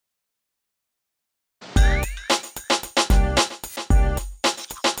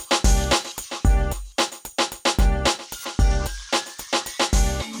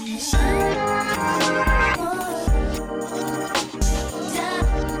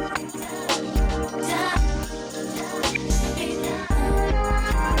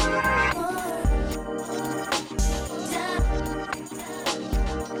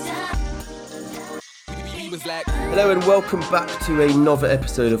Hello and welcome back to another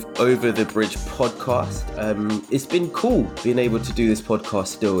episode of Over the Bridge podcast. It's been cool being able to do this podcast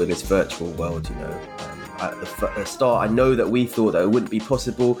still in this virtual world, you know. At the start, I know that we thought that it wouldn't be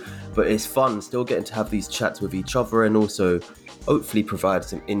possible, but it's fun still getting to have these chats with each other and also hopefully provide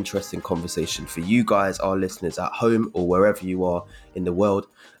some interesting conversation for you guys, our listeners at home or wherever you are in the world.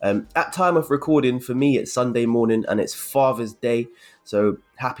 At time of recording, for me, it's Sunday morning and it's Father's Day. So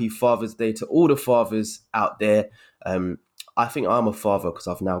happy Father's Day to all the fathers out there. I think I'm a father because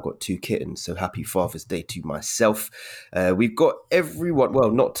I've now got 2 kittens. So happy Father's Day to myself. We've got everyone, well,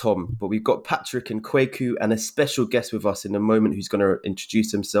 not Tom, but we've got Patrick and Kwaku and a special guest with us in a moment who's going to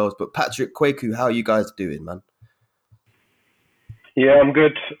introduce themselves. But Patrick, Kwaku, how are you guys doing, man? Yeah, I'm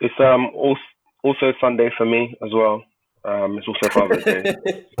good. It's also Sunday for me as well. It's also Father's Day.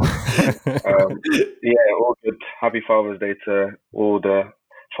 Yeah, all good. Happy Father's Day to all the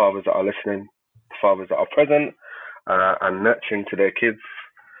fathers that are listening, fathers that are present and nurturing to their kids.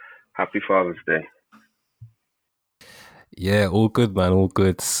 Happy Father's Day. Yeah, all good, man. All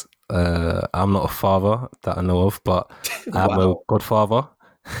good. I'm not a father that I know of, but I'm a godfather.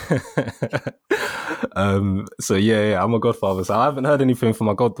 So yeah, I'm a godfather. So I haven't heard anything from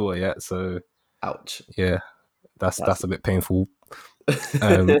my goddaughter yet. So, ouch. Yeah, that's a bit painful.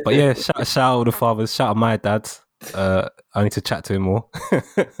 But yeah, shout out all the fathers. Shout out my dad. I need to chat to him more.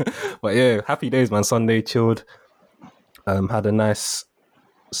 But yeah, happy days, man. Sunday chilled. Had a nice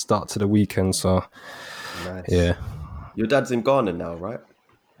start to the weekend. So nice. Yeah. Your dad's in Ghana now, right?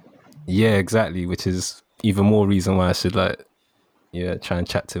 Yeah, exactly. Which is even more reason why I should try and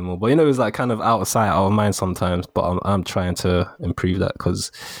chat to him more. But it's like kind of out of sight, out of mind sometimes. But I'm trying to improve that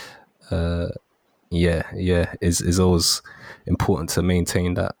because, is always important to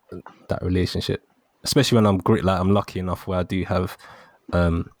maintain that relationship, especially when I'm great. Like I'm lucky enough where I do have,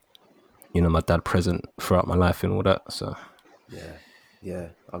 my dad present throughout my life and all that. So yeah.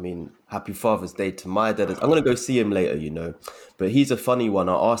 I mean, happy Father's Day to my dad. I'm gonna go see him later, but he's a funny one.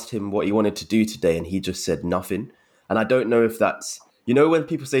 I asked him what he wanted to do today, and he just said nothing. And I don't know if that's, when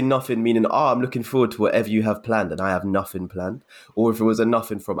people say nothing, meaning, I'm looking forward to whatever you have planned, and I have nothing planned, or if it was a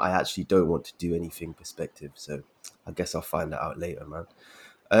nothing from I actually don't want to do anything perspective. So I guess I'll find that out later, man.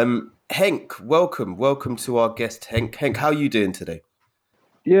 Henk, welcome to our guest, Henk. Henk, how are you doing today?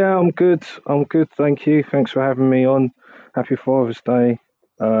 Yeah, I'm good. Thank you. Thanks for having me on. Happy Father's Day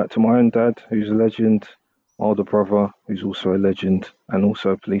to my own dad, who's a legend, my older brother, who's also a legend and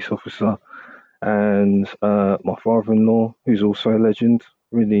also a police officer, and my father-in-law, who's also a legend.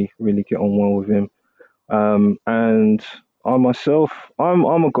 Really, really get on well with him. And I myself, I'm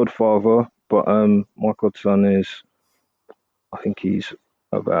a godfather, but my godson is, I think he's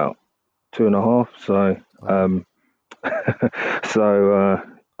about 2.5. So. So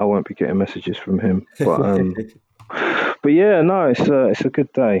I won't be getting messages from him. But yeah, no, it's a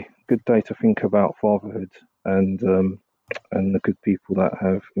good day. Good day to think about fatherhood and the good people that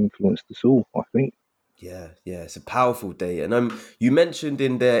have influenced us all, I think. Yeah, it's a powerful day. And you mentioned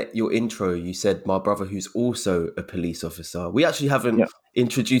in your intro, you said my brother who's also a police officer. We actually haven't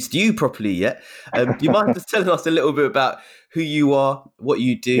introduced you properly yet. Do you mind just telling us a little bit about who you are, what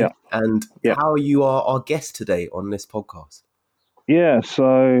you do, and how you are our guest today on this podcast? Yeah,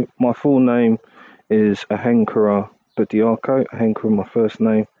 so my full name is Ahenkara Bediako. Ahenkara, my first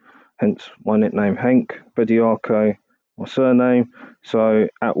name, hence my nickname Hank. Bediako, my surname. So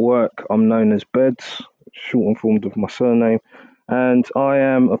at work, I'm known as Beds, shortened form of my surname. And I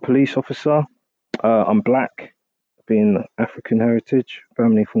am a police officer. I'm black, being African heritage,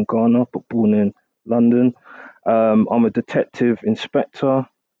 family from Ghana, but born in London. I'm a detective inspector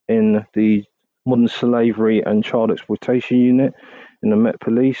in the Modern Slavery and Child Exploitation Unit in the Met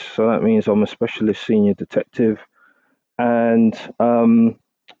Police. So that means I'm a specialist senior detective. And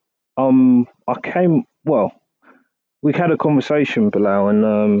we had a conversation, Bilal,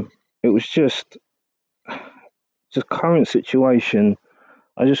 and it was just current situation.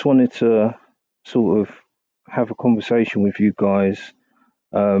 I just wanted to sort of have a conversation with you guys.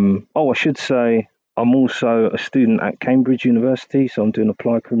 I should say I'm also a student at Cambridge University, so I'm doing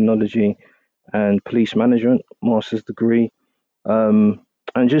applied criminology and police management master's degree. And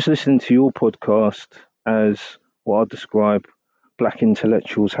just listening to your podcast as what I describe black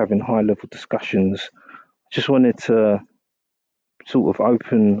intellectuals having high level discussions, just wanted to sort of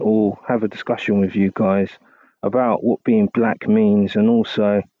open or have a discussion with you guys about what being black means, and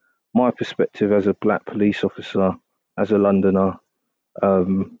also my perspective as a black police officer, as a Londoner,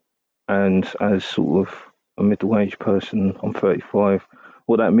 and as sort of a middle-aged person. I'm 35.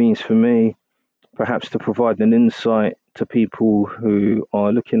 What that means for me, perhaps to provide an insight to people who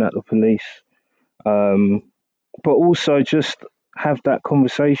are looking at the police, but also just have that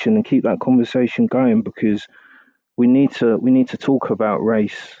conversation and keep that conversation going, because we need to talk about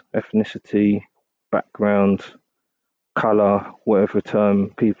race, ethnicity, background, color, whatever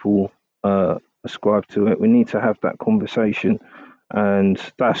term people ascribe to it. We need to have that conversation, and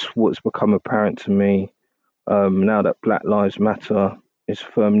that's what's become apparent to me now that Black Lives Matter is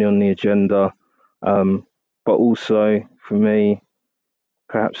firmly on the agenda. But also for me,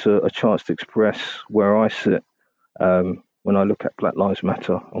 perhaps a chance to express where I sit when I look at Black Lives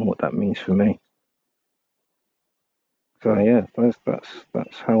Matter and what that means for me. So yeah, that's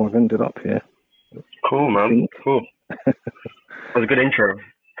how I've ended up here. Cool, I man. think. Cool. That was a good intro.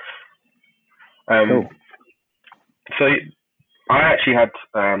 Cool. So I actually had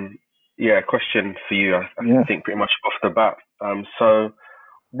a question for you. I Yeah. think pretty much off the bat. So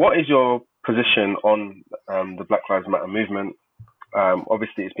what is your position on the Black Lives Matter movement?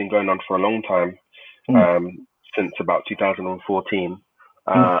 Obviously, it's been going on for a long time, since about 2014,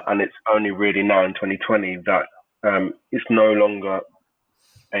 and it's only really now in 2020 that it's no longer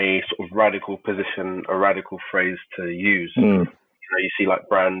a sort of radical position, a radical phrase to use. You know, you see like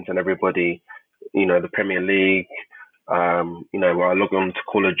brands and everybody, you know, the Premier League, you know, where I log on to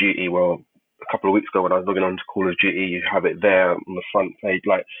Call of Duty, well, a couple of weeks ago when I was logging on to Call of Duty, you have it there on the front page.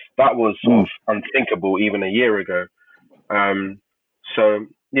 Like, that was sort of unthinkable even a year ago. So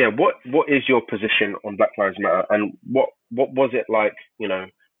yeah, what is your position on Black Lives Matter, and what was it like, you know,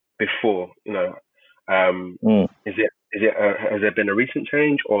 before, you know, is it has there been a recent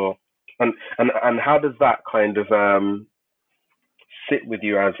change, or and how does that kind of sit with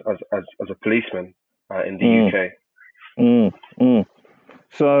you as a policeman in the UK?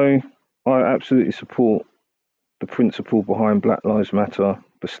 So I absolutely support the principle behind Black Lives Matter,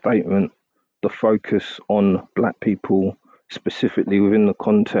 the statement, the focus on Black people, specifically within the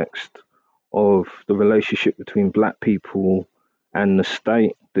context of the relationship between Black people and the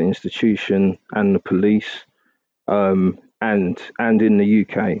state, the institution, and the police, and in the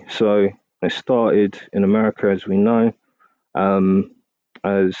UK. So it started in America, as we know,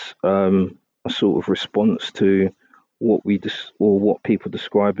 as a sort of response to what people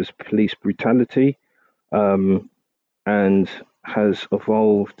describe as police brutality, and has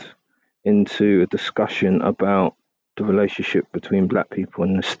evolved into a discussion about the relationship between Black people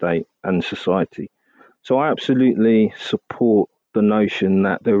and the state and society. So I absolutely support the notion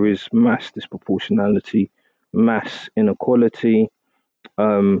that there is mass disproportionality, mass inequality,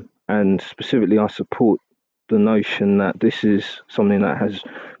 and specifically I support the notion that this is something that has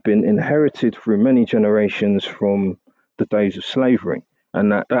been inherited through many generations from the days of slavery,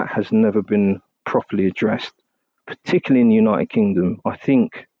 and that has never been properly addressed, particularly in the United Kingdom. I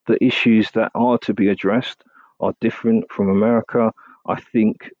think the issues that are to be addressed are different from America. I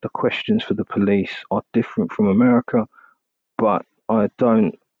think the questions for the police are different from America, but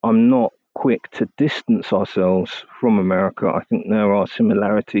I'm not quick to distance ourselves from America. I think there are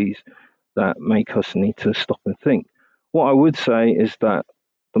similarities that make us need to stop and think. What I would say is that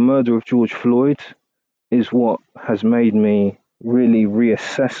the murder of George Floyd is what has made me really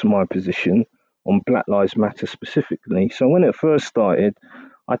reassess my position on Black Lives Matter specifically. So when it first started,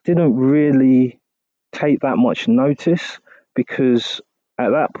 I didn't really take that much notice, because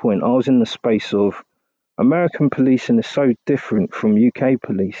at that point I was in the space of American policing is so different from UK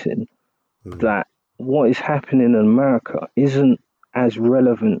policing that what is happening in America isn't as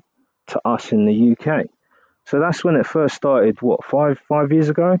relevant to us in the UK. So that's when it first started, what, five years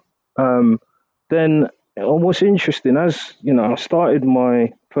ago? Then what's interesting, as you know, I started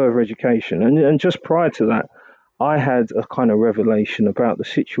my further education, and just prior to that, I had a kind of revelation about the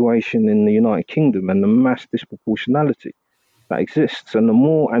situation in the United Kingdom and the mass disproportionality that exists. And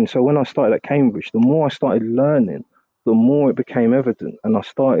so when I started at Cambridge, the more I started learning, the more it became evident, and I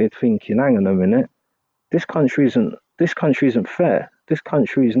started thinking, hang on a minute, this country isn't fair. This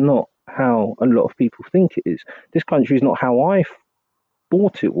country is not how a lot of people think it is. This country is not how I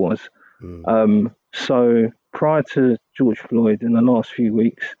thought it was. So prior to George Floyd, in the last few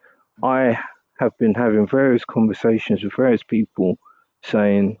weeks, I have been having various conversations with various people,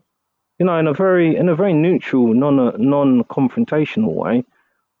 saying, you know, in a very neutral, non-confrontational way,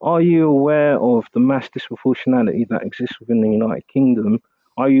 are you aware of the mass disproportionality that exists within the United Kingdom?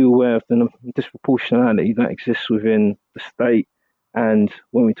 Are you aware of the disproportionality that exists within the state? And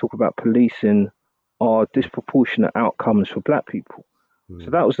when we talk about policing, are disproportionate outcomes for Black people? So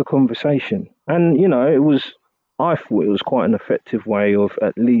that was the conversation. And, you know, I thought it was quite an effective way of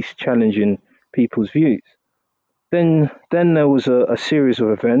at least challenging people's views. Then there was a series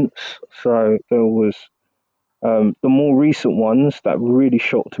of events. So there was The more recent ones that really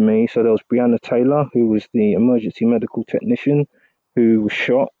shocked me, so there was Breonna Taylor, who was the emergency medical technician who was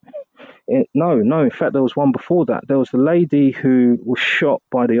shot. No, in fact, there was one before that. There was the lady who was shot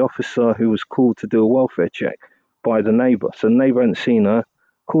by the officer who was called to do a welfare check by the neighbour. So the neighbour hadn't seen her,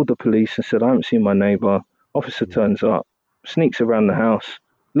 called the police and said, I haven't seen my neighbour. Officer turns up, sneaks around the house,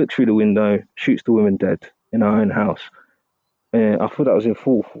 looks through the window, shoots the woman dead in her own house. I thought that was in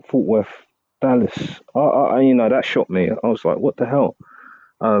Fort Worth, Dallas. That shocked me. I was like, what the hell?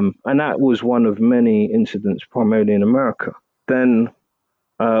 And that was one of many incidents, primarily in America. Then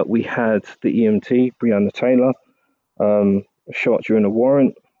we had the EMT, Breonna Taylor, shot during a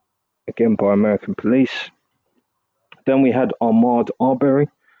warrant, again by American police. Then we had Ahmaud Arbery,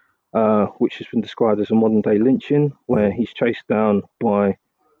 which has been described as a modern-day lynching, where he's chased down by,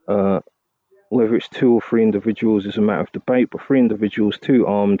 whether it's 2 or 3 individuals is a matter of debate, but 3 individuals, 2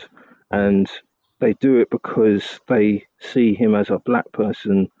 armed, and they do it because they see him as a black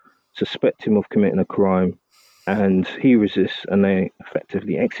person, suspect him of committing a crime, and he resists, and they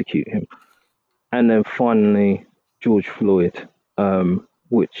effectively execute him. And then finally, George Floyd,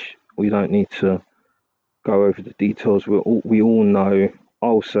 which we don't need to go over the details. We all know.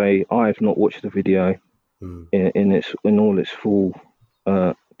 I'll say I have not watched the video in all its full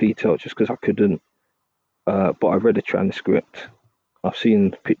detail, just because I couldn't. But I read a transcript. I've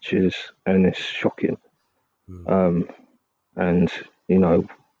seen pictures, and it's shocking. And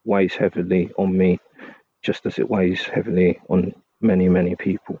weighs heavily on me, just as it weighs heavily on many, many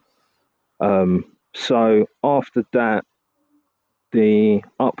people. So after that, the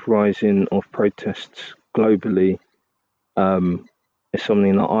uprising of protests globally is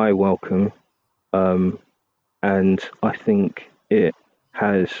something that I welcome, and I think it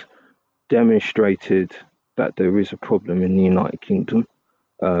has demonstrated that there is a problem in the United Kingdom.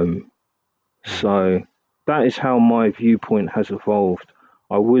 So that is how my viewpoint has evolved.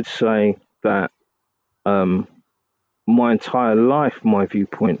 I would say that my entire life, my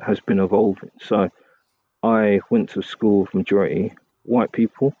viewpoint has been evolving. So I went to a school of majority white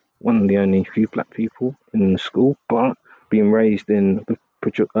people, one of the only few black people in the school, but being raised in the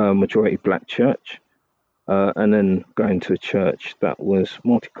majority black church, and then going to a church that was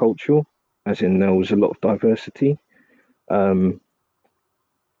multicultural, as in there was a lot of diversity. And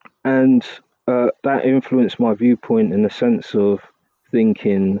that influenced my viewpoint in the sense of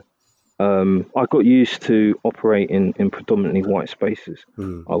thinking, I got used to operating in predominantly white spaces,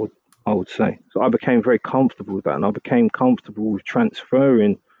 I would say. So I became very comfortable with that, and I became comfortable with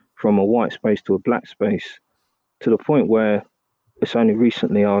transferring from a white space to a black space, to the point where it's only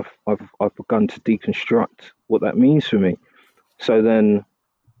recently I've begun to deconstruct what that means for me. So then,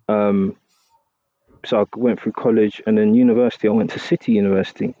 so I went through college, and then university. I went to City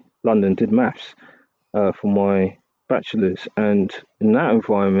University, London, did maths for my bachelor's, and in that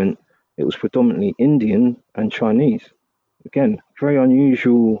environment, it was predominantly Indian and Chinese. Again, very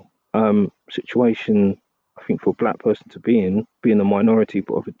unusual situation, I think, for a black person to be in, being a minority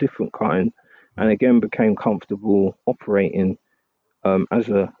but of a different kind, and again became comfortable operating as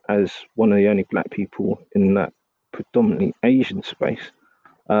one of the only black people in that predominantly Asian space.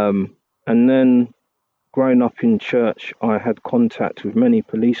 And then growing up in church, I had contact with many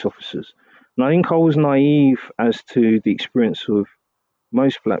police officers, and I think I was naive as to the experience of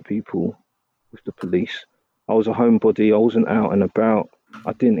most black people with the police. I was a homebody. I wasn't out and about.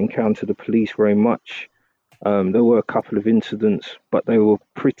 I didn't encounter the police very much. There were a couple of incidents, but they were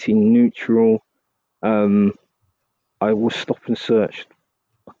pretty neutral. I was stop and searched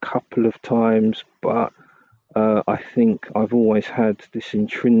a couple of times, but I think I've always had this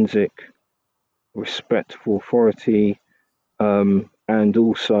intrinsic respect for authority, and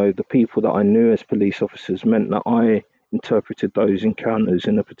also the people that I knew as police officers meant that I interpreted those encounters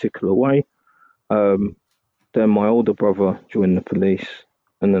in a particular way. Then my older brother joined the police,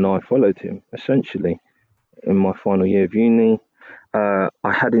 and then I followed him, essentially, in my final year of uni. I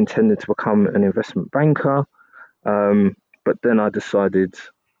had intended to become an investment banker, but then I decided,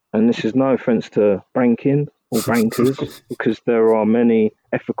 and this is no offense to banking or bankers, because there are many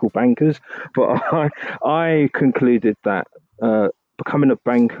ethical bankers, but I concluded that becoming a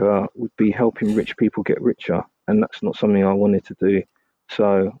banker would be helping rich people get richer, and that's not something I wanted to do.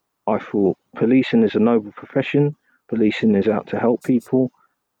 So I thought policing is a noble profession. Policing is out to help people.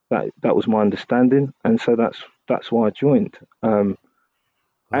 That was my understanding, and so that's why I joined. And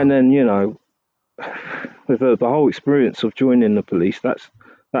then the whole experience of joining the police.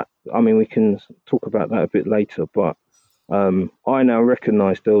 I mean, we can talk about that a bit later, but I now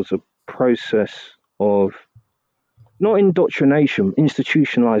recognise there was a process of not indoctrination,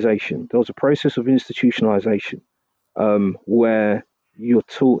 institutionalization. There was a process of institutionalization where you're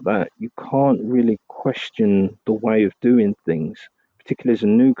taught that you can't really question the way of doing things, particularly as a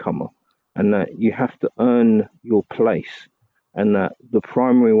newcomer, and that you have to earn your place, and that the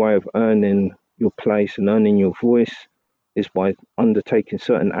primary way of earning your place and earning your voice is by undertaking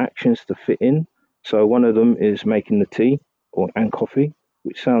certain actions to fit in. So one of them is making the tea and coffee,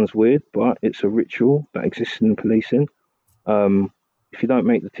 which sounds weird, but it's a ritual that exists in policing. If you don't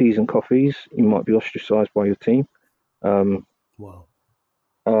make the teas and coffees, you might be ostracized by your team. Wow.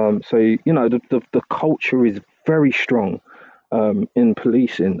 So the culture is very strong in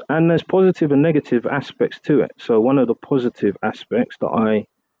policing, and there's positive and negative aspects to it. So one of the positive aspects that I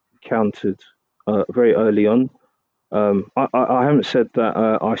encountered very early on, I haven't said that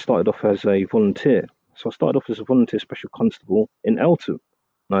I started off as a volunteer. So I started off as a volunteer special constable in Eltham,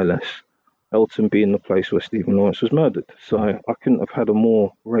 no less. Eltham being the place where Stephen Lawrence was murdered. So I couldn't have had a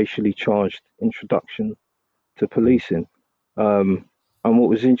more racially charged introduction to policing. And what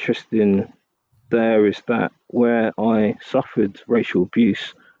was interesting there is that where I suffered racial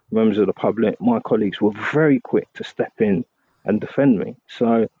abuse, members of the public, my colleagues were very quick to step in and defend me.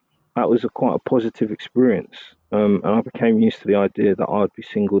 So that was quite a positive experience. And I became used to the idea that I'd be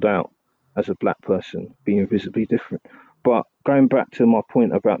singled out as a black person, being visibly different. But going back to my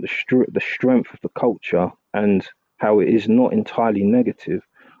point about the strength of the culture and how it is not entirely negative,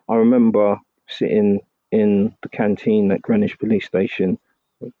 I remember sitting in the canteen at Greenwich Police Station,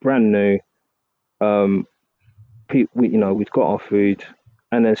 brand new. We'd got our food,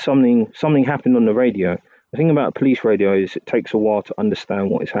 and then something happened on the radio. The thing about police radio is it takes a while to understand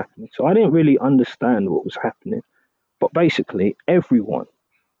what is happening. So I didn't really understand what was happening, but basically everyone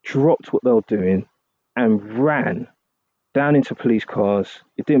dropped what they were doing and ran down into police cars.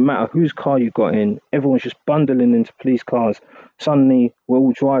 It didn't matter whose car you got in. Everyone's just bundling into police cars. Suddenly, we're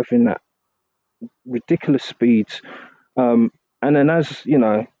all driving at ridiculous speeds. And then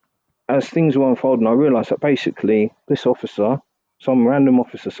as things were unfolding, I realised that basically this officer, some random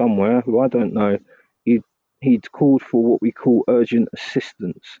officer somewhere who I don't know, he'd called for what we call urgent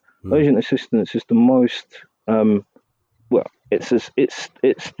assistance. Urgent assistance is the most it's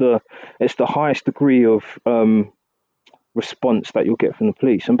the highest degree of response that you'll get from the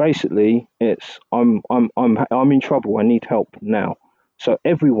police, and basically it's I'm in trouble, I need help now. So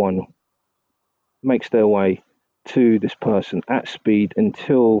everyone makes their way to this person at speed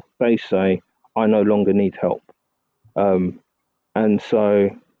until they say, I no longer need help. And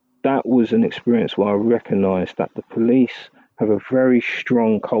so that was an experience where I recognized that the police have a very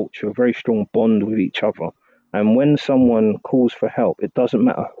strong culture, a very strong bond with each other. And when someone calls for help, it doesn't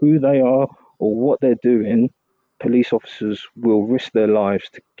matter who they are or what they're doing, police officers will risk their lives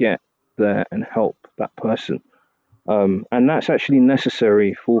to get there and help that person. And that's actually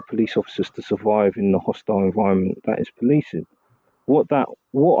necessary for police officers to survive in the hostile environment that is policing. What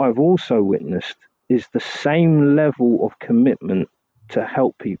I've also witnessed is the same level of commitment to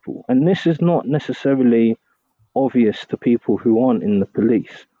help people. And this is not necessarily obvious to people who aren't in the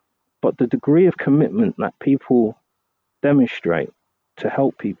police, but the degree of commitment that people demonstrate to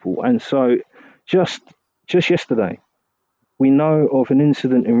help people. And so just yesterday, we know of an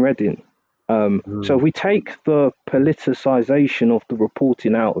incident in Reading. So if we take the politicization of the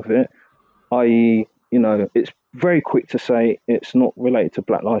reporting out of it, i.e., it's very quick to say it's not related to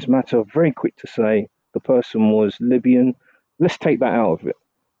Black Lives Matter, very quick to say the person was Libyan. Let's take that out of it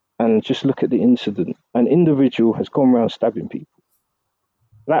and just look at the incident. An individual has gone around stabbing people.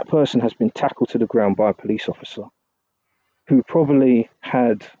 That person has been tackled to the ground by a police officer who probably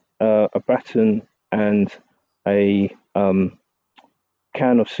had a baton and a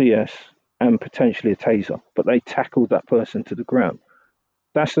can of CS and potentially a taser, but they tackled that person to the ground.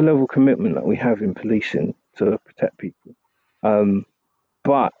 That's the level of commitment that we have in policing to protect people.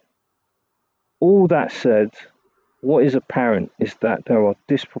 But all that said, what is apparent is that there are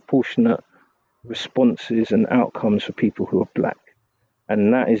disproportionate responses and outcomes for people who are black.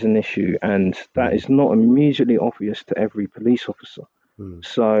 And that is an issue, and that is not immediately obvious to every police officer.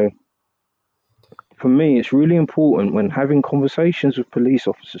 So for me, it's really important when having conversations with police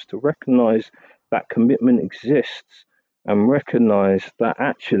officers to recognize that commitment exists and recognize that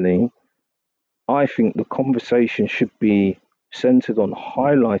actually, I think the conversation should be centered on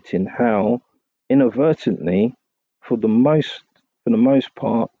highlighting how inadvertently, for the most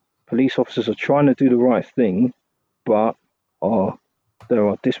part, police officers are trying to do the right thing, but there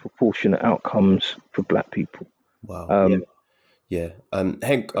are disproportionate outcomes for black people. Wow. Yeah.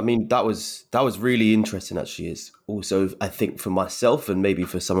 Henk, I mean, that was really interesting, actually. Is also, I think, for myself and maybe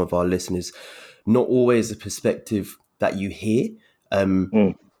for some of our listeners, not always a perspective that you hear,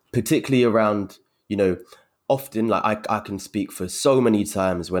 Mm. particularly around, often, like I can speak for so many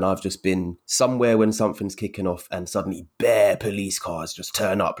times when I've just been somewhere when something's kicking off and suddenly bare police cars just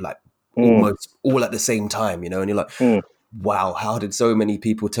turn up, like Mm. almost all at the same time, and you're like, Mm. wow, how did so many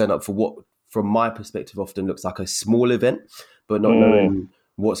people turn up for what, from my perspective, often looks like a small event, but not Mm. knowing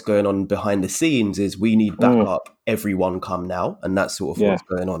what's going on behind the scenes is we need Mm. backup, everyone come now, and that's sort of Yeah. what's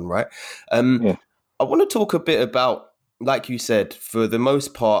going on, right? Yeah. I want to talk a bit about, like you said, for the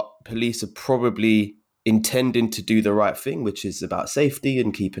most part, police are probably intending to do the right thing, which is about safety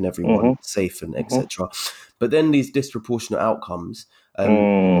and keeping everyone Mm-hmm. safe and Mm-hmm. etc. But then these disproportionate outcomes,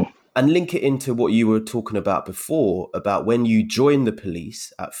 Mm. and link it into what you were talking about before, about when you join the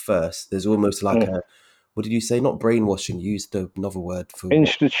police at first, there's almost like Mm. a, what did you say? Not brainwashing, you used another word for what?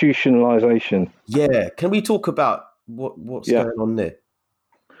 Institutionalization. Yeah. Can we talk about what's Yeah. going on there?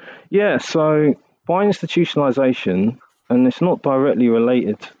 Yeah. So by institutionalization, and it's not directly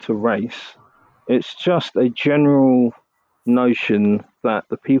related to race, it's just a general notion that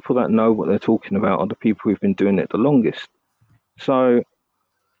the people that know what they're talking about are the people who've been doing it the longest. So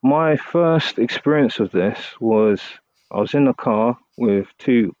my first experience of this was I was in a car with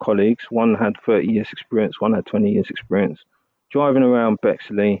two colleagues. One had 30 years experience, one had 20 years experience, driving around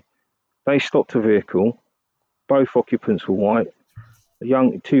Bexley. They stopped a vehicle. Both occupants were white,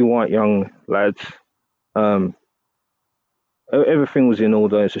 two white young lads. Um, Everything was in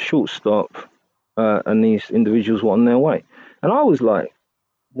order. It's a short stop, and these individuals were on their way. And I was like,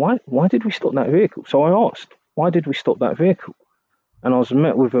 why did we stop that vehicle? So I asked, why did we stop that vehicle? And I was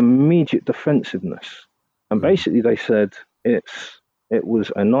met with immediate defensiveness. And basically they said it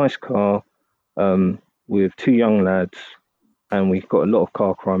was a nice car with two young lads, and we've got a lot of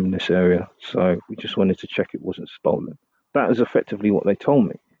car crime in this area, so we just wanted to check it wasn't stolen. That is effectively what they told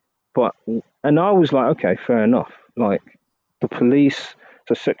me. And I was like, okay, fair enough. Like the police,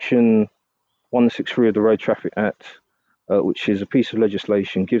 so Section 163 of the Road Traffic Act, which is a piece of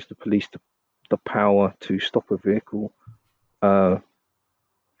legislation, gives the police the power to stop a vehicle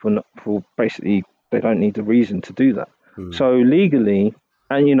for basically they don't need the reason to do that. So legally,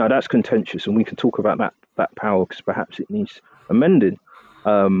 and that's contentious, and we can talk about that power because perhaps it needs amending.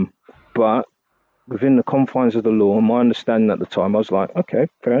 But within the confines of the law, my understanding at the time, I was like, okay,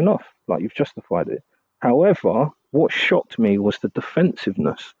 fair enough. Like you've justified it. However, what shocked me was the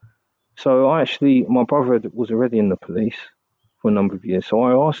defensiveness. So my brother was already in the police for a number of years. So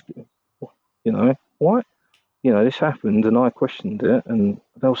I asked him, why? This happened, and I questioned it, and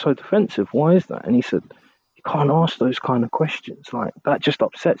they were so defensive. Why is that? And he said, you can't ask those kind of questions. Like, that just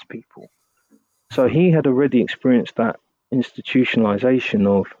upsets people. So he had already experienced that institutionalization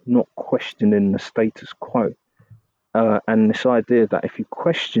of not questioning the status quo. And this idea that if you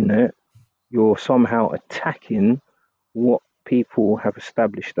question it, you're somehow attacking what people have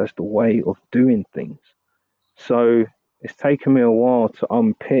established as the way of doing things. So it's taken me a while to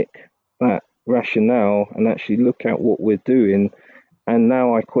unpick that rationale and actually look at what we're doing. And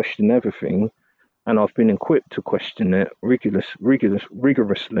now I question everything, and I've been equipped to question it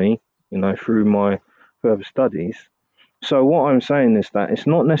rigorously, through my further studies. So what I'm saying is that it's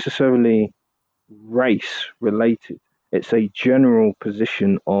not necessarily race related. It's a general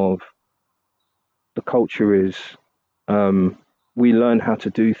position of the culture is we learn how to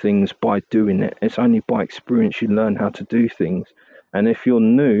do things by doing it. It's only by experience you learn how to do things. And if you're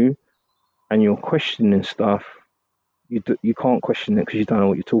new and you're questioning stuff, you can't question it because you don't know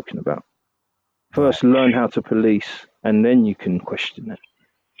what you're talking about. First, learn how to police, and then you can question it.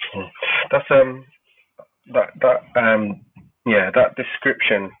 That's that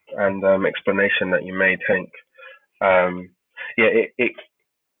description and explanation that you made, Hank. It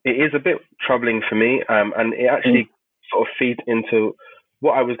is a bit troubling for me, and it actually sort of feeds into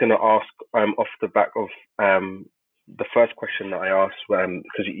what I was going to ask off the back of the first question that I asked,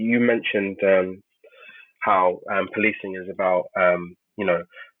 because you mentioned how policing is about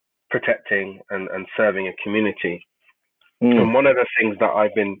protecting and serving a community. And one of the things that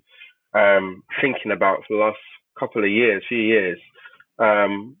I've been thinking about for the last few years, I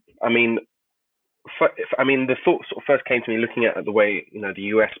mean, the thought sort of first came to me looking at the way the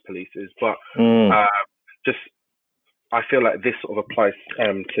US police is, but just I feel like this sort of applies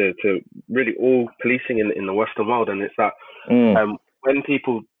to really all policing in the Western world, and it's that when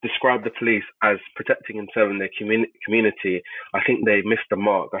people describe the police as protecting and serving their community, I think they missed the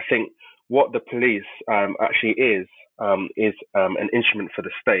mark. I think what the police actually is an instrument for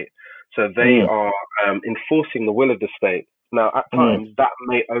the state. So they are enforcing the will of the state. Now, at times, that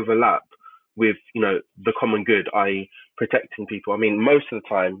may overlap with, the common good, i.e., protecting people. I mean, most of the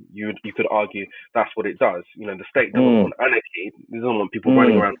time, you could argue that's what it does. The state doesn't Mm, want anarchy, it doesn't want people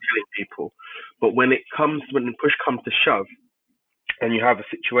running mm, around killing people. But when push comes to shove, and you have a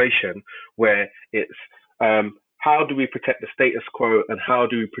situation where it's how do we protect the status quo and how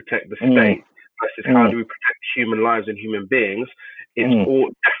do we protect the mm, state versus how mm, do we protect human lives and human beings, it's mm, all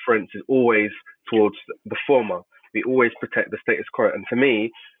deference is always towards the former. We always protect the status quo. And for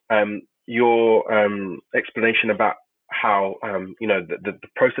me, your explanation about how the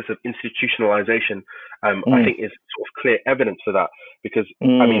process of institutionalization, I mm, think is sort of clear evidence for that. Because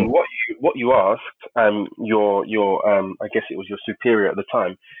I mm, mean, what you asked, your I guess it was your superior at the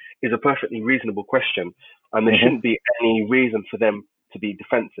time, is a perfectly reasonable question, and there mhm, shouldn't be any reason for them to be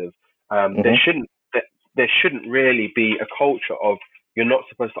defensive. There mhm, shouldn't really be a culture of you're not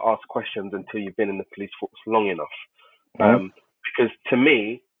supposed to ask questions until you've been in the police force long enough. mhm, Because to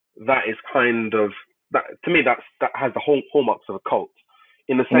me, that is kind of that. To me, that has the whole hallmarks of a cult.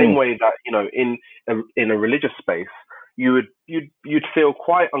 In the same mm, way that in a religious space, you'd feel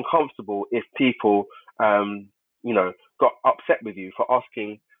quite uncomfortable if people got upset with you for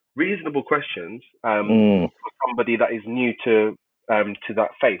asking reasonable questions mm, for somebody that is new to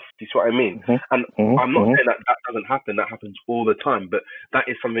that faith. Do you see what I mean? mhm, And mhm, I'm not mhm, saying that doesn't happen. That happens all the time. But that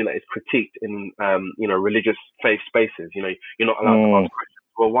is something that is critiqued in religious faith spaces. You're not allowed to ask mm, questions.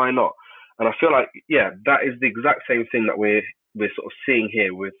 Well, why not? And I feel like that is the exact same thing that we're sort of seeing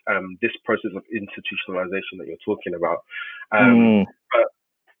here with this process of institutionalization that you're talking about. Um, mm. but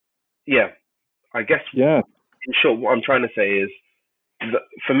yeah, I guess Yeah. in short, what I'm trying to say is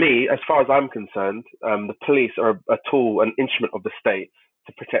for me, as far as I'm concerned, the police are a tool, an instrument of the state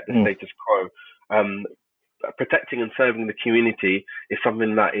to protect the Mm, status quo. Um, Protecting and serving the community is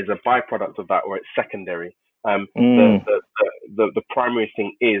something that is a byproduct of that, or it's secondary. The, mm, the the primary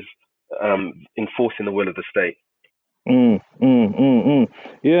thing is enforcing the will of the state. mm.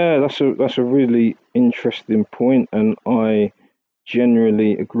 Yeah, that's a really interesting point, and I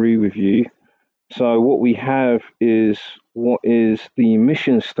generally agree with you. So what we have is what is the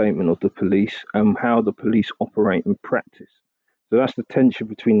mission statement of the police and how the police operate in practice. So that's the tension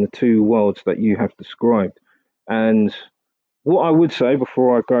between the two worlds that you have described. And what I would say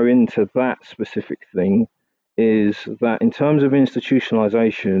before I go into that specific thing is that in terms of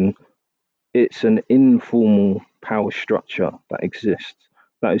institutionalization, it's an informal power structure that exists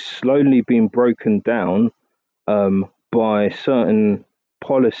that is slowly being broken down by certain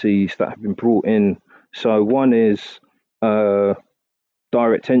policies that have been brought in. So one is uh,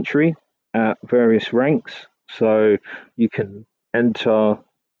 direct entry at various ranks. So you can enter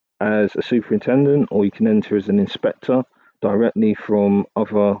as a superintendent or you can enter as an inspector directly from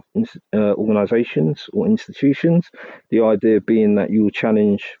other organizations or institutions. The idea being that you will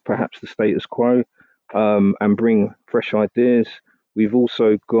challenge perhaps the status quo and bring fresh ideas. We've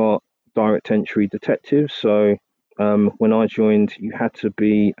also got direct entry detectives. So when I joined, you had to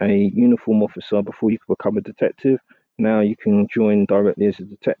be a uniform officer before you could become a detective. Now you can join directly as a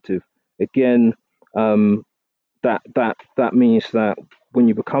detective. Again, that means that when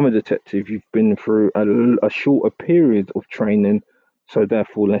you become a detective, you've been through a shorter period of training, so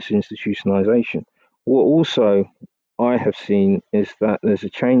therefore less institutionalization. What also I have seen is that there's a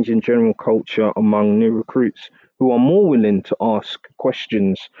change in general culture among new recruits who are more willing to ask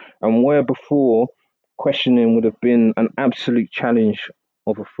questions, and where before questioning would have been an absolute challenge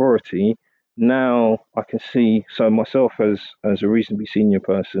of authority, now I can see, so myself as a reasonably senior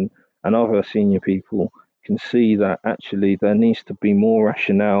person and other senior people can see that actually there needs to be more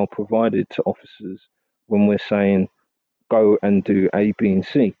rationale provided to officers when we're saying go and do A, B, and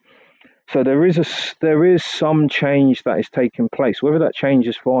C. So there is some change that is taking place. Whether that change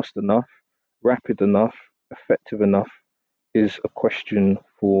is fast enough, rapid enough, effective enough is a question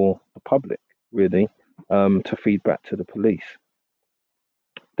for the public, really, to feed back to the police.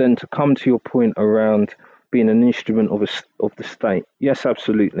 Then to come to your point around being an instrument of the state, yes,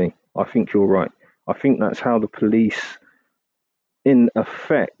 absolutely. I think you're right. I think that's how the police, in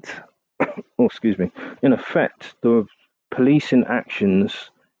effect, oh, excuse me, in effect, the policing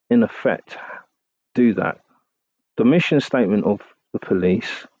actions, in effect, do that. The mission statement of the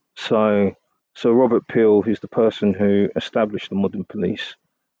police. So, so Robert Peel, who's the person who established the modern police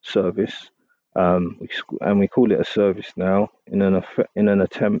service, and we call it a service now in an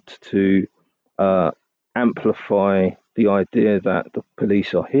attempt to uh, amplify the idea that the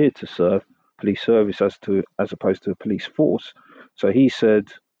police are here to serve police service as opposed to a police force. So he said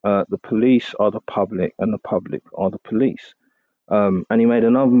the police are the public and the public are the police. And he made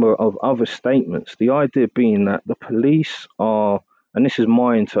a number of other statements. The idea being that the police are and this is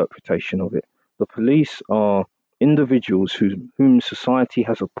my interpretation of it, the police are individuals whom society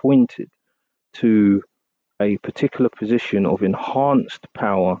has appointed to a particular position of enhanced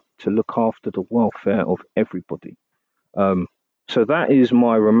power to look after the welfare of everybody. So that is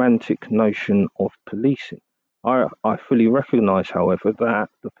my romantic notion of policing. I fully recognise, however, that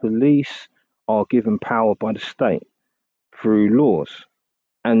the police are given power by the state through laws.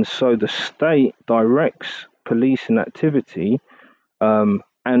 And so the state directs policing activity. And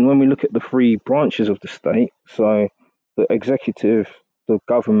when we look at the three branches of the state, so the executive, the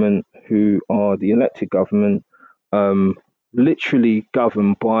government, who are the elected government, literally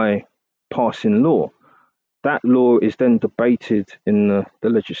governed by passing law. That law is then debated in the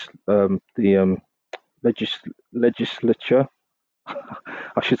legislature.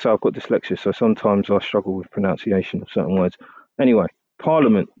 I should say I've got dyslexia, so sometimes I struggle with pronunciation of certain words. Anyway,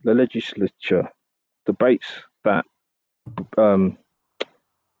 Parliament, the legislature, debates that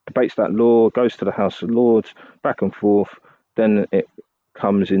law, goes to the House of Lords, back and forth, then it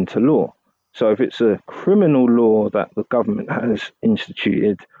comes into law. So if it's a criminal law that the government has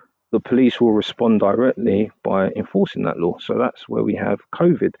instituted, the police will respond directly by enforcing that law. So that's where we have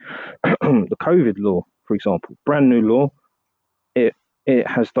COVID. The COVID law, for example, brand new law, it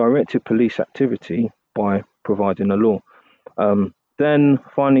has directed police activity by providing a law. Then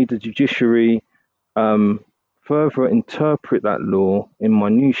finally, the judiciary further interpret that law in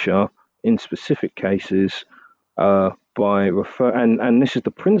minutiae in specific cases by and this is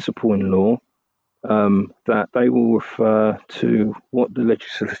the principle in law, that they will refer to what the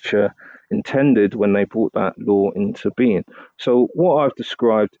legislature intended when they brought that law into being. So what I've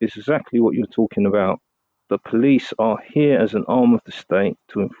described is exactly what you're talking about. The police are here as an arm of the state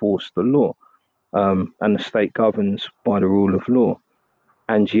to enforce the law, and the state governs by the rule of law.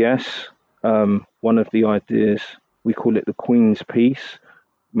 And yes, one of the ideas, we call it the Queen's Peace,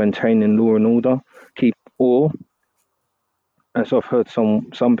 maintaining law and order, or as I've heard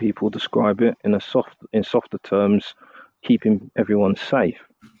some people describe it in softer terms, keeping everyone safe.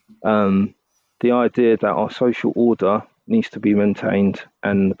 The idea that our social order needs to be maintained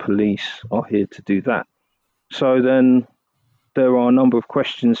and the police are here to do that. So then there are a number of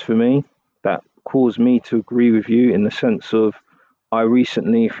questions for me that cause me to agree with you, in the sense of, I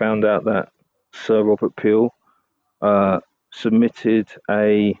recently found out that Sir Robert Peel submitted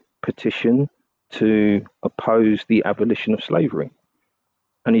a petition to oppose the abolition of slavery.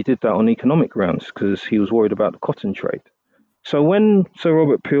 And he did that on economic grounds because he was worried about the cotton trade. So when Sir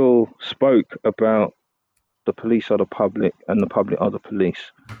Robert Peel spoke about the police are the public and the public are the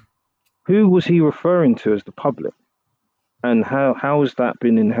police, who was he referring to as the public? And how has that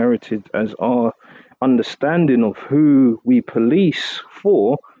been inherited as our understanding of who we police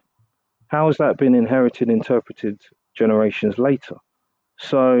for? How has that been inherited, interpreted generations later?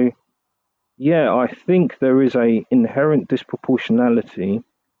 So, yeah, I think there is a inherent disproportionality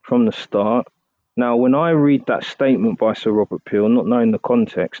from the start. Now, when I read that statement by Sir Robert Peel, not knowing the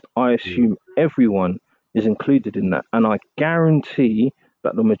context, I assume everyone is included in that. And I guarantee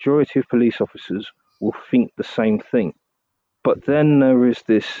that the majority of police officers will think the same thing. But then there is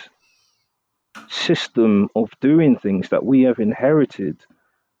this system of doing things that we have inherited.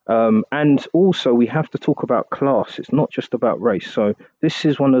 And also we have to talk about class. It's not just about race. So this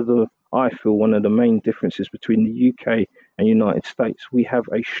is one of the main differences between the UK and United States. We have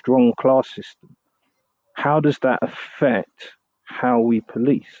a strong class system. How does that affect how we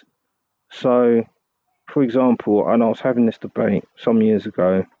police? So, for example, and I was having this debate some years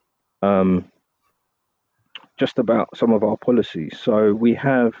ago, just about some of our policies. So we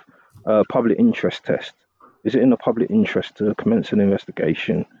have a public interest test. Is it in the public interest to commence an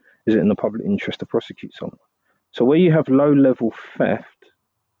investigation? Is it in the public interest to prosecute someone? So where you have low-level theft,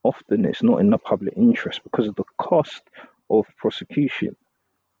 often it's not in the public interest because of the cost of prosecution.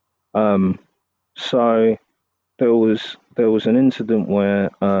 So there was an incident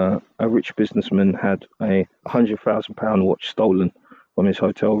where a rich businessman had a £100,000 watch stolen from his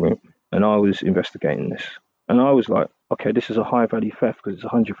hotel room, and I was investigating this. And I was like, okay, this is a high-value theft because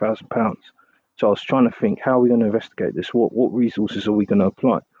it's £100,000. So I was trying to think, how are we going to investigate this? What resources are we going to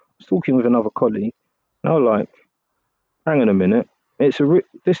apply? I was talking with another colleague, and I was like, hang on a minute, it's an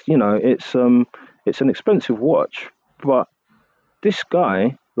expensive watch, but this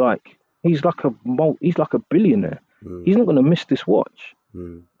guy, like, he's like a billionaire. He's not going to miss this watch.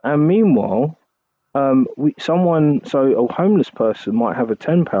 And meanwhile, a homeless person might have a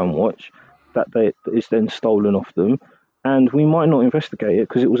 £10 watch that is then stolen off them, and we might not investigate it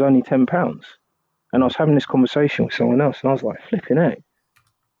because it was only £10. And I was having this conversation with someone else, and I was like, flipping heck.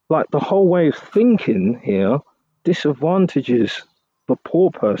 Like, the whole way of thinking here disadvantages the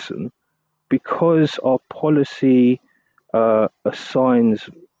poor person, because our policy assigns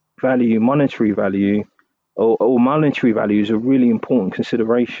monetary value, or monetary value is a really important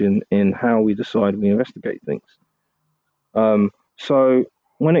consideration in how we decide we investigate things. So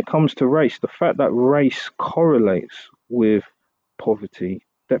when it comes to race, the fact that race correlates with poverty,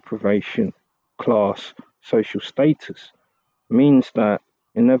 deprivation, class, social status means that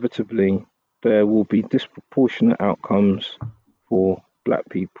inevitably there will be disproportionate outcomes for Black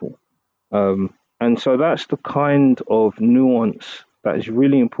people. And so that's the kind of nuance that is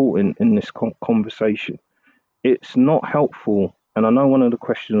really important in this conversation. It's not helpful, and I know one of the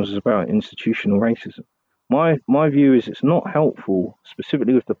questions was about institutional racism. My view is it's not helpful,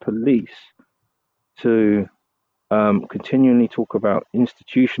 specifically with the police, to continually talk about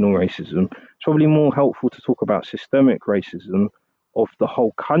institutional racism. It's probably more helpful to talk about systemic racism of the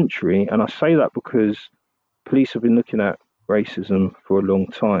whole country. And I say that because police have been looking at racism for a long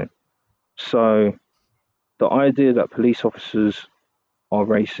time. So the idea that police officers are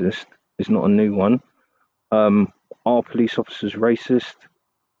racist is not a new one. Are police officers racist?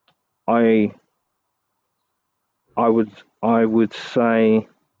 I would say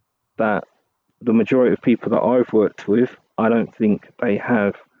that the majority of people that I've worked with, I don't think they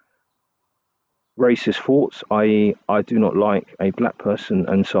have racist thoughts, i.e., I do not like a Black person,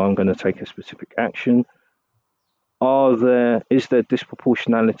 and so I'm going to take a specific action. Is there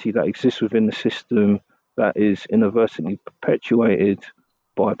disproportionality that exists within the system that is inadvertently perpetuated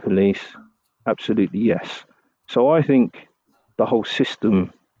by police? Absolutely, yes. So I think the whole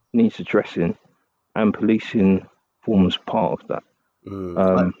system needs addressing, and policing forms part of that.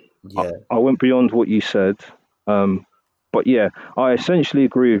 Yeah. I went beyond what you said, but yeah, I essentially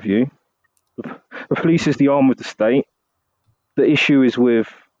agree with you. The police is the arm of the state. The issue is with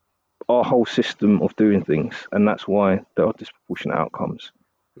our whole system of doing things, and that's why there are disproportionate outcomes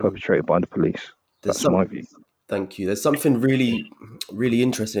perpetrated by the police. That's my view. Thank you. There's something really, really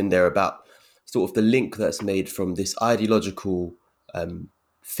interesting there about sort of the link that's made from this ideological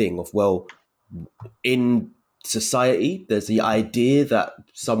thing of, well, in society, there's the idea that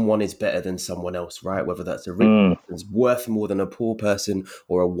someone is better than someone else, right? Whether that's a rich person is worth more than a poor person,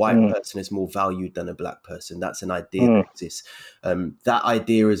 or a white person is more valued than a Black person. That's an idea that exists. That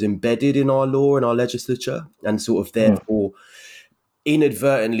idea is embedded in our law and our legislature, and sort of therefore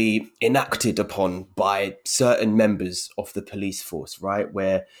inadvertently enacted upon by certain members of the police force, right?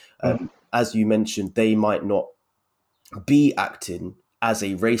 Where, as you mentioned, they might not be acting as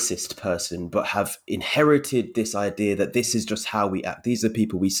a racist person, but have inherited this idea that this is just how we act. These are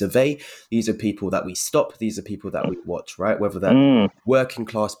people we survey. These are people that we stop. These are people that we watch, right? Whether that's working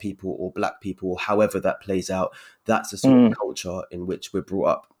class people or Black people, or however that plays out, that's a sort of culture in which we're brought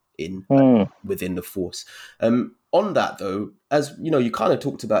up in within the force. On that though, as you know, you kind of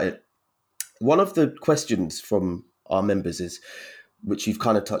talked about it. One of the questions from our members is, which you've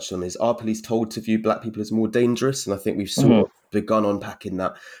kind of touched on, is, are police told to view Black people as more dangerous? And I think we've sort of begun unpacking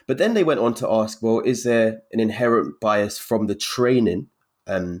that. But then they went on to ask, well, is there an inherent bias from the training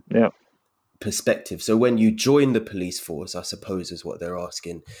perspective? So when you join the police force, I suppose is what they're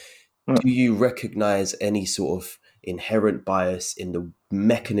asking, do you recognize any sort of inherent bias in the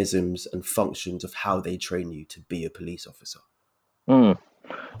mechanisms and functions of how they train you to be a police officer?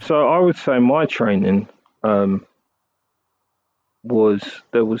 So I would say my training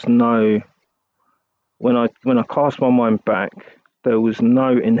there was no, when I cast my mind back, there was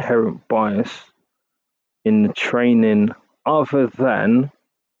no inherent bias in the training other than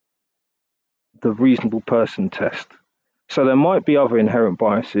the reasonable person test. So there might be other inherent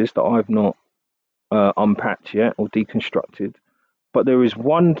biases that I've not unpacked yet or deconstructed, but there is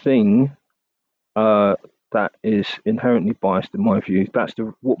one thing that is inherently biased in my view. That's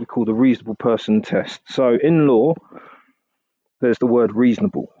what we call the reasonable person test. So in law, there's the word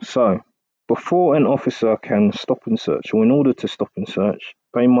reasonable. So before an officer can stop and search, or in order to stop and search,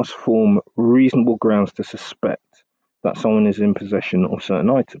 they must form reasonable grounds to suspect that someone is in possession of certain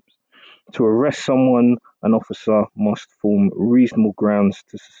items. To arrest someone, an officer must form reasonable grounds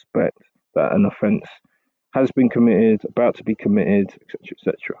to suspect that an offence has been committed, about to be committed, etc.,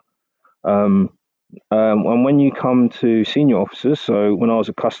 etc. And when you come to senior officers, so when I was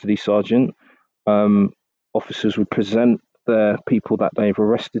a custody sergeant, officers would present their people that they've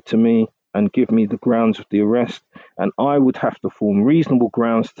arrested to me and give me the grounds of the arrest, and I would have to form reasonable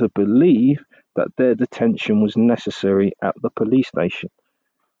grounds to believe that their detention was necessary at the police station.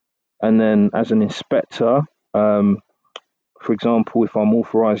 And then as an inspector, for example, if I'm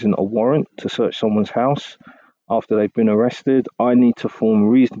authorising a warrant to search someone's house after they've been arrested, I need to form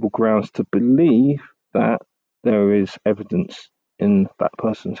reasonable grounds to believe that there is evidence in that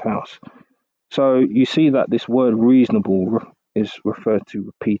person's house. So you see that this word reasonable is referred to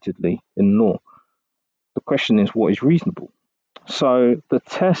repeatedly in law. The question is, what is reasonable? So the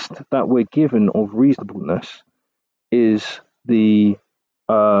test that we're given of reasonableness is the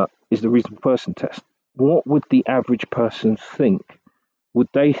reasonable person test. What would the average person think? Would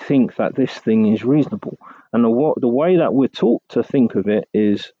they think that this thing is reasonable? And the way that we're taught to think of it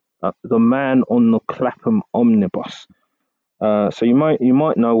is the man on the Clapham omnibus. So you might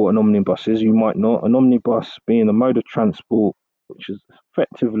know what an omnibus is. You might not. An omnibus being a mode of transport, which is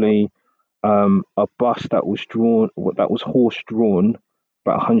effectively a bus that was horse drawn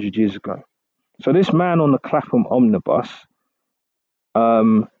about 100 years ago. So this man on the Clapham omnibus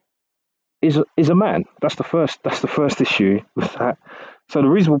is a man. That's the first issue with that. So the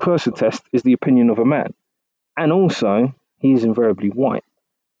reasonable person test is the opinion of a man, and also he is invariably white.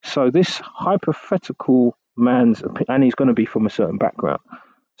 So this hypothetical man's and he's going to be from a certain background.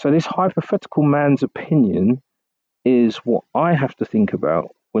 So this hypothetical man's opinion is what I have to think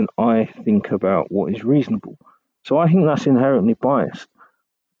about when I think about what is reasonable. So I think that's inherently biased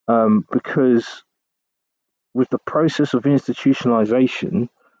because with the process of institutionalization,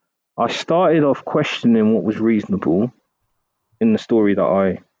 I started off questioning what was reasonable in the story that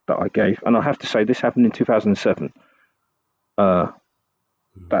I gave, and I have to say this happened in 2007.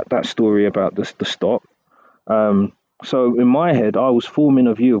 That story about the stop. So in my head, I was forming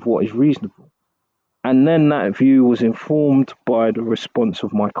a view of what is reasonable, and then that view was informed by the response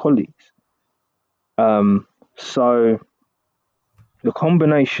of my colleagues. So the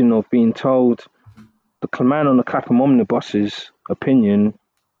combination of being told the man on the Clapham omnibus's opinion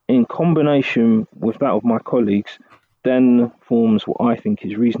in combination with that of my colleagues then forms what I think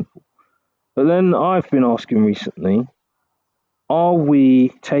is reasonable. But then I've been asking recently, are we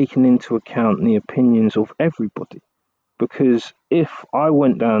taking into account the opinions of everybody? Because if I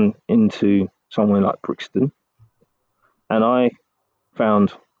went down into somewhere like Brixton and I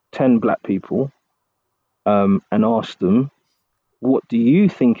found 10 black people and asked them, what do you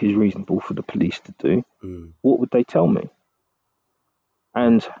think is reasonable for the police to do? What would they tell me?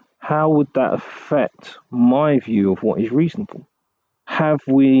 And how would that affect my view of what is reasonable? Are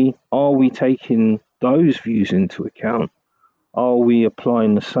we taking those views into account? Are we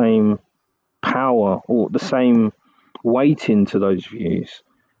applying the same power or the same weighting to those views?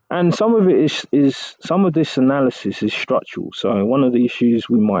 And some of it is some of this analysis is structural. So one of the issues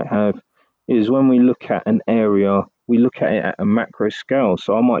we might have is when we look at an area, we look at it at a macro scale.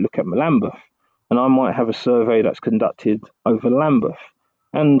 So I might look at Lambeth, and I might have a survey that's conducted over Lambeth.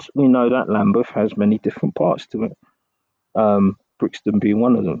 And we know that Lambeth has many different parts to it, Brixton being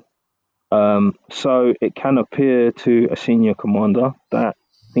one of them. So it can appear to a senior commander that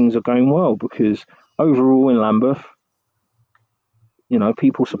things are going well because overall in Lambeth,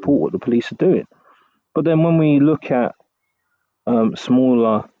 people support what the police are doing. But then when we look at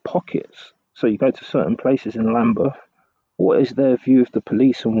smaller pockets, so you go to certain places in Lambeth, what is their view of the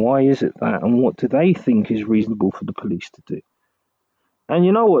police and why is it that? And what do they think is reasonable for the police to do? And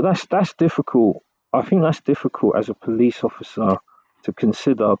you know what, that's difficult. I think that's difficult as a police officer to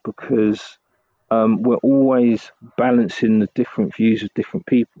consider because we're always balancing the different views of different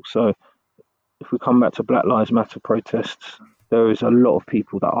people. So if we come back to Black Lives Matter protests, there is a lot of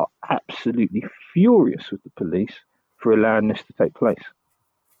people that are absolutely furious with the police for allowing this to take place.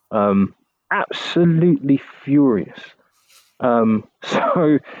 Absolutely furious.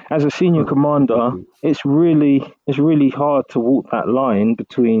 So as a senior commander, it's really hard to walk that line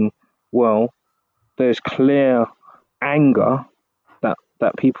between, well, there's clear anger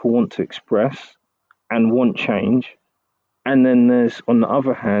that people want to express and want change. And then there's, on the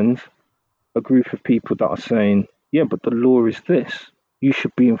other hand, a group of people that are saying, yeah, but the law is this. You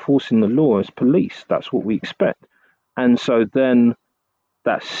should be enforcing the law as police. That's what we expect. And so then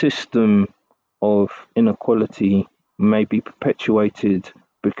that system of inequality may be perpetuated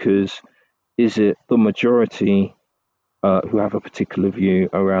because is it the majority who have a particular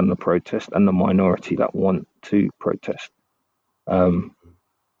view around the protest and the minority that want to protest?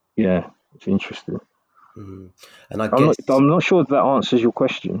 Yeah, it's interesting. And I'm not sure that answers your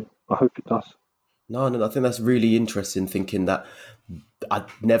question. I hope it does. No, I think that's really interesting, thinking that I'd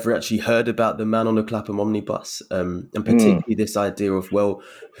never actually heard about the man on the Clapham omnibus, and particularly this idea of, well,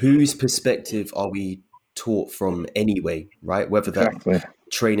 whose perspective are we taught from anyway, right? Whether that's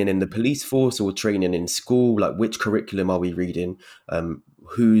training in the police force or training in school, like which curriculum are we reading?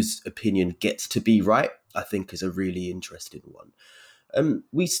 Whose opinion gets to be right, I think is a really interesting one.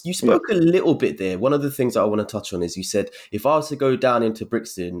 You spoke a little bit there. One of the things that I want to touch on is you said, if I was to go down into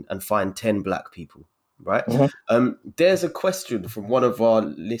Brixton and find 10 black people, right? Mhm. There's a question from one of our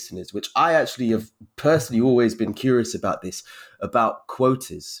listeners, which I actually have personally always been curious about this, about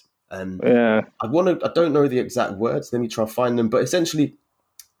quotas. Yeah. I don't know the exact words. Let me try and find them. But essentially,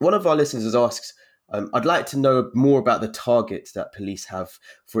 one of our listeners asks, I'd like to know more about the targets that police have.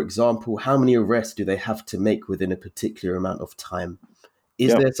 For example, how many arrests do they have to make within a particular amount of time?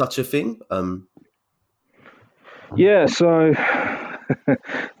 Is Yeah. there such a thing? Yeah. So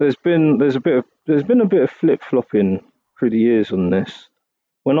there's been a bit of flip flopping through the years on this.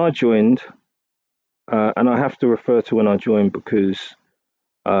 When I joined, and I have to refer to when I joined because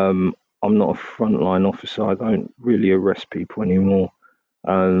I'm not a frontline officer. I don't really arrest people anymore.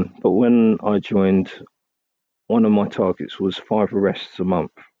 But when I joined, one of my targets was 5 arrests a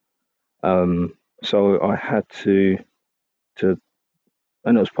month. So I had to,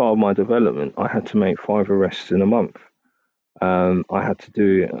 and it was part of my development. I had to make 5 arrests in a month. I had to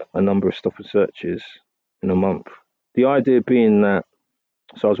do a number of stop and searches in a month. The idea being that,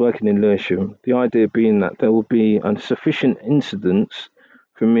 so I was working in Lewisham. The idea being that there will be sufficient incidents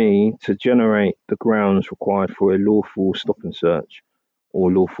for me to generate the grounds required for a lawful stop and search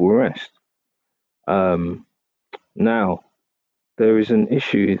or lawful arrest. Now, there is an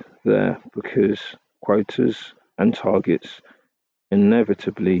issue there because quotas and targets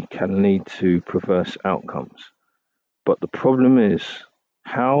inevitably can lead to perverse outcomes. But the problem is,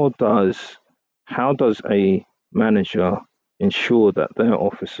 how does a manager ensure that their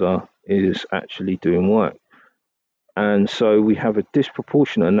officer is actually doing work? And so we have a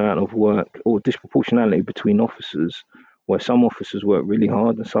disproportionate amount of work or disproportionality between officers, where some officers work really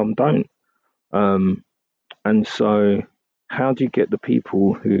hard and some don't. And so, how do you get the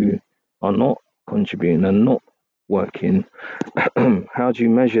people who are not contributing and not working? How do you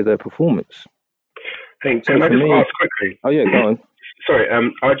measure their performance? Hey, So can I for just me, ask quickly? oh yeah, go on. Sorry,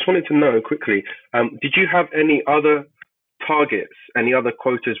 I just wanted to know quickly. Did you have any other targets, any other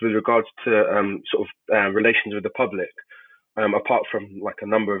quotas with regards to relations with the public, apart from like a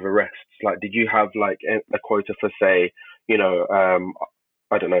number of arrests? Like, did you have like a quota for, say,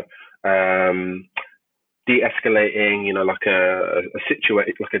 I don't know, de-escalating, like a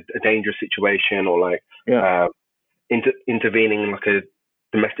situation, like a dangerous situation, or like Yeah. uh, intervening in like a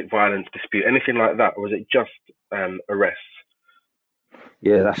domestic violence dispute, anything like that, or was it just arrests?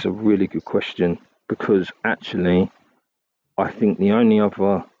 Yeah, that's a really good question because actually, I think the only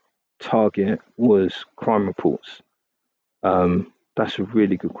other target was crime reports. That's a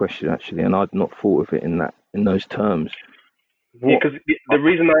really good question actually, and I'd not thought of it in those terms. Yeah, What? because the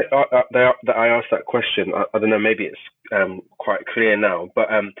reason that I asked that question, I don't know, maybe it's quite clear now, but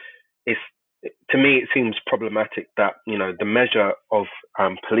it's to me it seems problematic that the measure of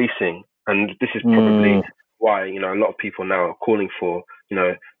policing, and this is probably Mm, why a lot of people now are calling for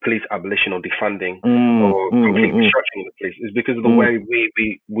police abolition or defunding mm, or mm, complete mm, restructuring of the police, is because of the mm, way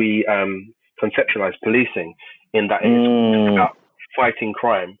we conceptualize policing, in that it's mm, about fighting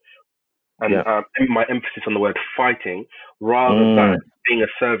crime, and yeah. my emphasis on the word fighting rather than Mm, being a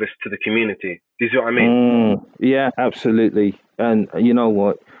service to the community. Do you see what I mean? yeah, absolutely. And you know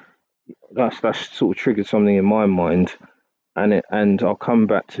what? That's sort of triggered something in my mind, and I'll come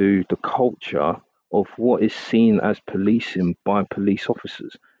back to the culture of what is seen as policing by police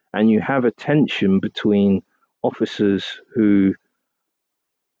officers. And you have a tension between officers who,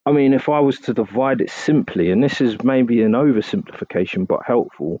 I mean, if I was to divide it simply, and this is maybe an oversimplification but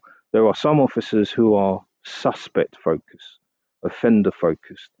helpful, there are some officers who are suspect focused, offender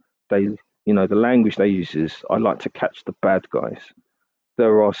focused. They, the language they use is, I like to catch the bad guys.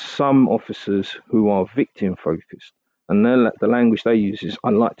 There are some officers who are victim focused, and the language they use is,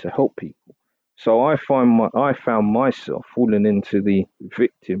 I like to help people. So I found myself falling into the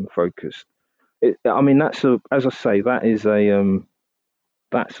victim focused. I mean, as I say, that's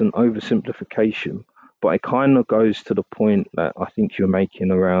an oversimplification, but it kind of goes to the point that I think you're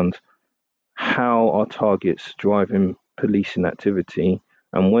making around how are targets driving policing activity,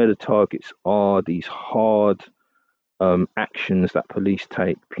 and where the targets are these hard actions that police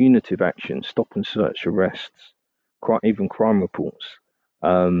take, punitive actions, stop and search, arrests, even crime reports.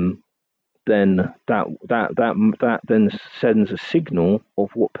 Um, then that then sends a signal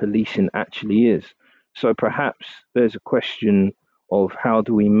of what policing actually is. So perhaps there's a question of how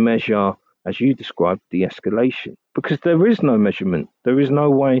do we measure, as you described, de-escalation? Because there is no measurement. There is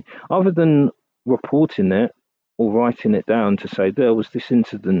no way other than reporting it or writing it down to say there was this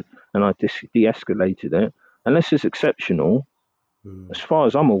incident and I de-escalated it. Unless it's exceptional, as far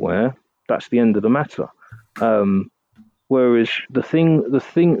as I'm aware, that's the end of the matter. Um, Whereas the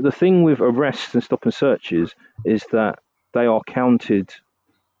thing with arrests and stop and searches is that they are counted.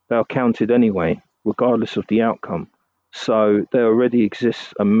 They are counted anyway. regardless of the outcome. So there already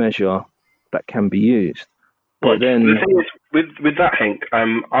exists a measure that can be used. But then the thing is, with that, Hank,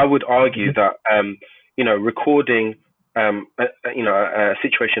 I would argue that recording a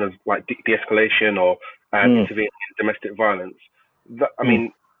situation of like de-escalation or intervening in domestic violence. I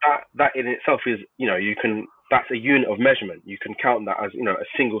mean that in itself is that's a unit of measurement. You can count that as a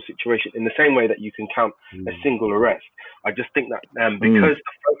single situation in the same way that you can count a single arrest. I just think that because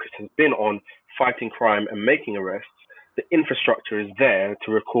the focus has been on fighting crime and making arrests, the infrastructure is there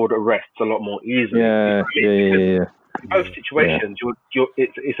to record arrests a lot more easily. Yeah. In both situations,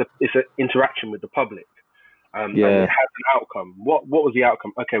 it's an interaction with the public. And it has an outcome. What was the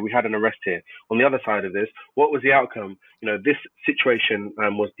outcome? Okay, we had an arrest here. On the other side of this, what was the outcome? This situation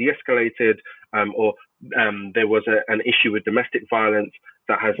was de-escalated, or there was an issue with domestic violence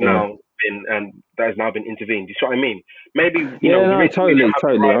that has now been intervened. Do you see what I mean? Maybe totally.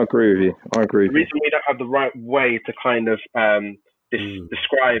 I agree with you. The reason we don't have the right way to kind of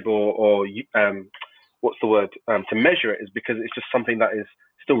describe or what's the word to measure it is because it's just something that is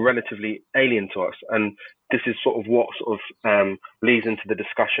still relatively alien to us, and this is sort of what leads into the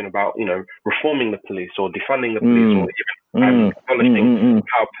discussion about reforming the police or defunding the police or even abolishing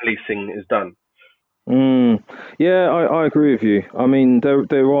how policing is done. Yeah, I agree with you. I mean,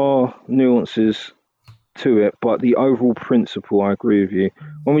 there are nuances to it, but the overall principle, I agree with you.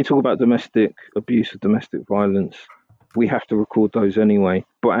 When we talk about domestic abuse or domestic violence, we have to record those anyway.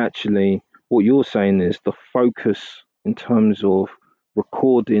 But actually, what you're saying is the focus in terms of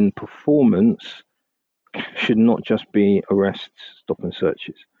recording performance should not just be arrests, stop and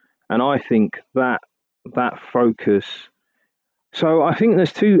searches. And I think that focus. So I think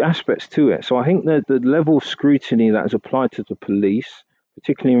there's two aspects to it. So I think that the level of scrutiny that is applied to the police,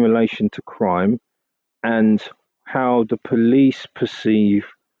 particularly in relation to crime, and how the police perceive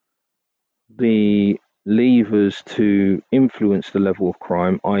the levers to influence the level of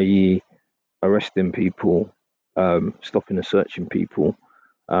crime, i.e. arresting people, stopping and searching people,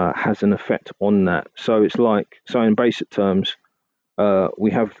 has an effect on that. So it's so in basic terms,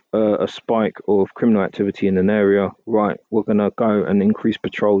 we have a spike of criminal activity in an area, right? We're going to go and increase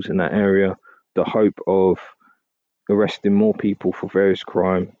patrols in that area, the hope of arresting more people for various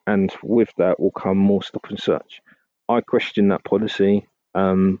crime, and with that will come more stop and search. I question that policy,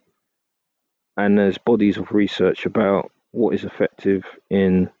 and there's bodies of research about what is effective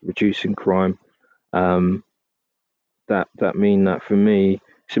in reducing crime. That mean that for me,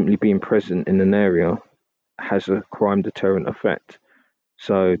 simply being present in an area has a crime deterrent effect.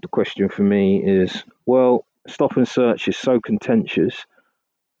 So the question for me is, well, stop and search is so contentious.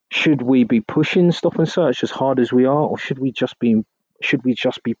 Should we be pushing stop and search as hard as we are, or should we just be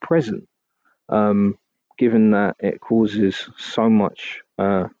present? Given that it causes so much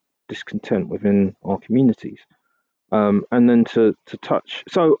discontent within our communities. And then to touch.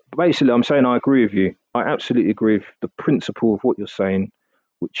 So basically, I'm saying I agree with you. I absolutely agree with the principle of what you're saying,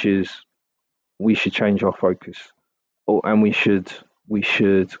 which is we should change our focus, and we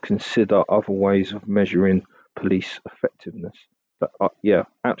should consider other ways of measuring police effectiveness. But,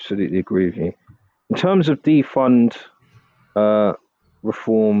 absolutely agree with you. In terms of defund,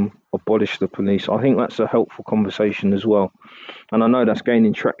 reform, abolish the police, I think that's a helpful conversation as well. And I know that's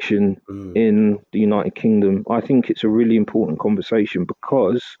gaining traction in the United Kingdom. I think it's a really important conversation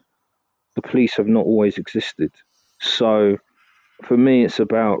because the police have not always existed. So for me, it's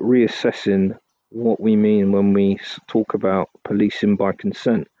about reassessing what we mean when we talk about policing by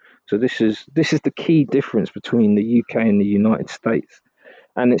consent. So this is the key difference between the UK and the United States.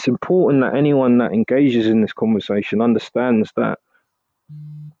 And it's important that anyone that engages in this conversation understands that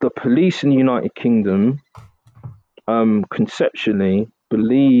the police in the United Kingdom conceptually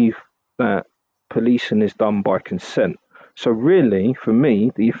believe that policing is done by consent. So really, for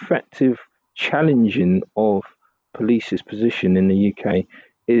me, the effective challenging of police's position in the UK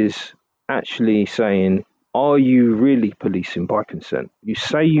is actually saying, are you really policing by consent? You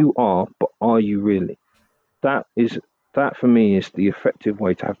say you are, but are you really? That for me is the effective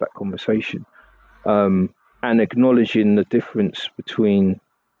way to have that conversation, and acknowledging the difference between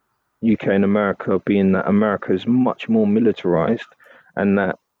UK and America, being that America is much more militarized, and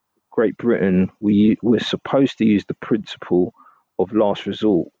that Great Britain, we're supposed to use the principle of last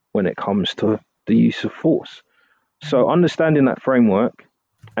resort when it comes to the use of force. So understanding that framework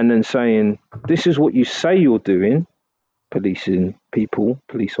and then saying, this is what you say you're doing, policing people,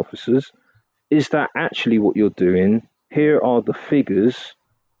 police officers. Is that actually what you're doing? Here are the figures.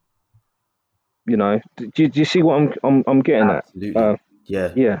 You know, do you see what I'm getting Absolutely. at?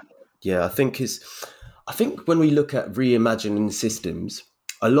 Yeah. I think when we look at reimagining systems,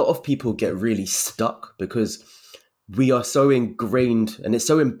 a lot of people get really stuck because we are so ingrained and it's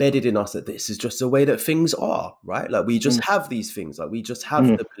so embedded in us that this is just the way that things are, right? Like we just have these things, like we just have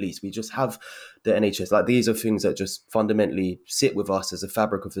the police, we just have the NHS. Like these are things that just fundamentally sit with us as a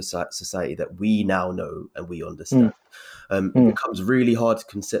fabric of the society that we now know and we understand. It becomes really hard to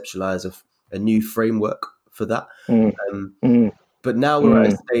conceptualize a new framework for that. But now we're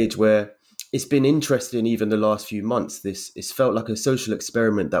at a stage where it's been interesting, even the last few months. It's felt like a social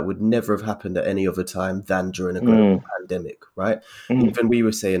experiment that would never have happened at any other time than during a global pandemic, right? Even we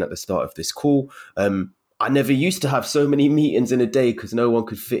were saying at the start of this call, I never used to have so many meetings in a day because no one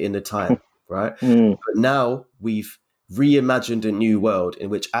could fit in the time, right? But now we've reimagined a new world in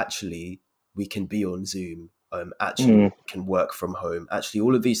which actually we can be on Zoom, actually can work from home. Actually,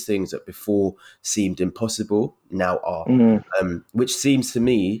 all of these things that before seemed impossible now are, which seems to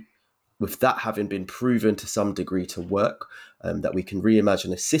me, with that having been proven to some degree to work, that we can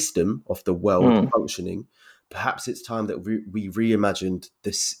reimagine a system of the world functioning, perhaps it's time that we reimagined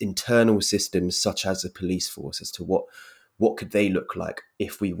this internal systems such as a police force as to what could they look like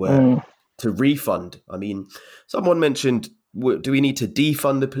if we were to refund. I mean, someone mentioned, do we need to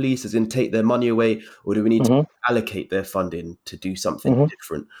defund the police, as in take their money away, or do we need to allocate their funding to do something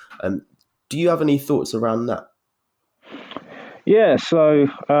different? Do you have any thoughts around that? Yeah, so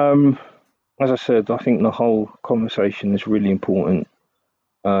as I said, I think the whole conversation is really important.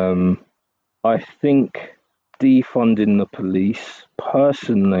 I think defunding the police,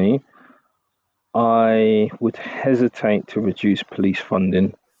 personally, I would hesitate to reduce police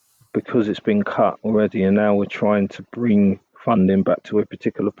funding because it's been cut already and now we're trying to bring funding back to a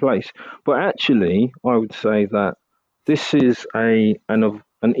particular place. But actually, I would say that this is an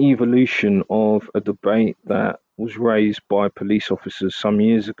evolution of a debate that was raised by police officers some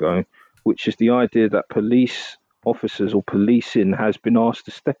years ago, which is the idea that police officers or policing has been asked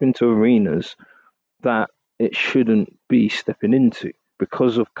to step into arenas that it shouldn't be stepping into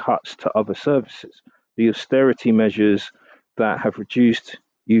because of cuts to other services. The austerity measures that have reduced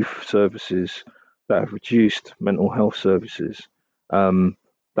youth services, that have reduced mental health services.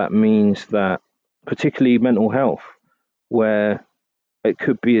 That means that, particularly mental health, where it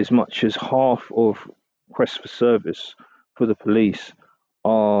could be as much as half of requests for service for the police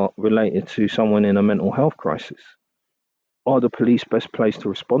are related to someone in a mental health crisis. Are the police best placed to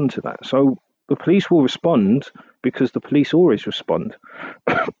respond to that? So the police will respond because the police always respond.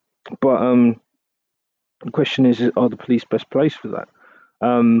 But the question is, are the police best placed for that?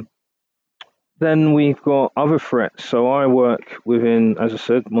 Then we've got other threats. So I work within, as I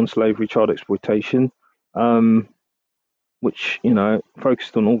said, modern slavery, child exploitation, which,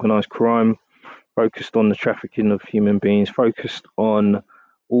 focused on organised crime, focused on the trafficking of human beings, focused on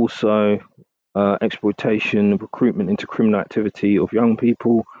also exploitation, recruitment into criminal activity of young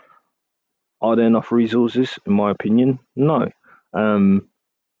people. Are there enough resources? In my opinion, no.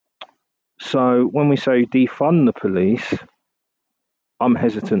 So when we say defund the police, I'm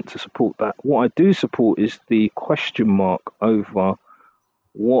hesitant to support that. What I do support is the question mark over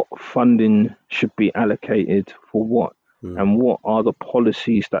what funding should be allocated for what, and what are the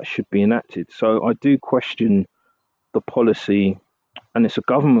policies that should be enacted. So I do question the policy, and it's a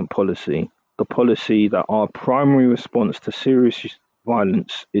government policy, the policy that our primary response to serious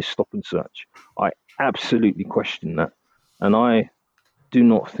violence is stop and search. I absolutely question that. And I do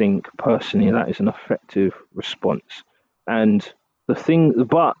not think personally that is an effective response. And the thing,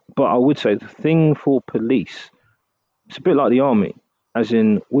 but I would say the thing for police, it's a bit like the army, as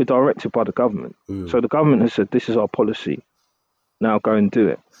in we're directed by the government. So the government has said, this is our policy, now go and do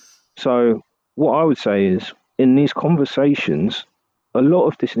it. So what I would say is, in these conversations, a lot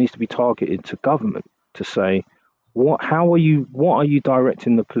of this needs to be targeted to government to say, what are you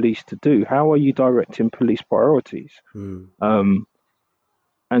directing the police to do? How are you directing police priorities? And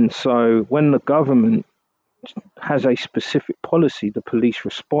so when the government has a specific policy, the police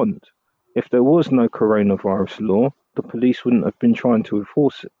respond. If there was no coronavirus law, the police wouldn't have been trying to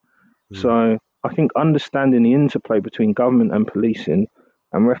enforce it. So I think understanding the interplay between government and policing,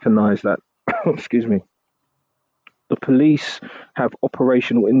 and recognize that, excuse me, the police have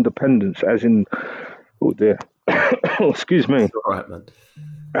operational independence, as in, oh dear, excuse me. All right, man.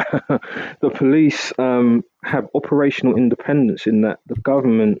 The police have operational independence in that the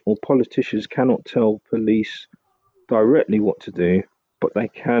government or politicians cannot tell police directly what to do, but they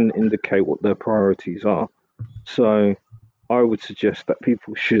can indicate what their priorities are. So I would suggest that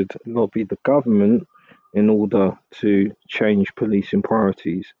people should lobby the government in order to change policing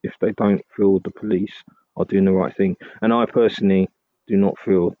priorities if they don't feel the police are doing the right thing. And I personally do not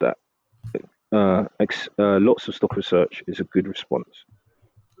feel that lots of stop and search is a good response.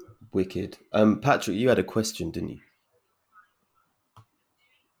 Wicked. Patrick, you had a question, didn't you?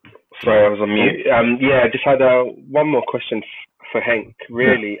 Sorry, I was on mute. I just had one more question for Hank.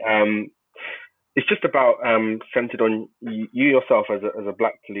 Really, it's just about centered on you yourself as a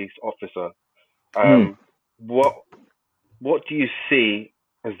black police officer. What do you see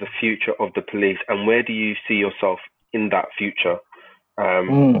as the future of the police, and where do you see yourself in that future? I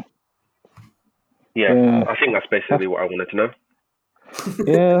think that's basically what I wanted to know.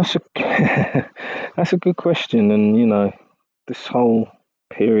 Yeah, that's a good question, and this whole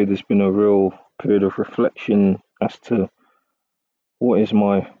period has been a real period of reflection as to what am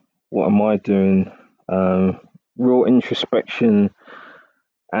I doing, real introspection,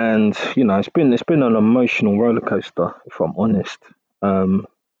 and it's been an emotional roller coaster, if I'm honest.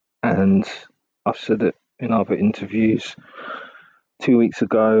 And I've said it in other interviews. 2 weeks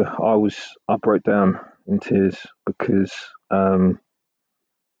ago, I broke down in tears because the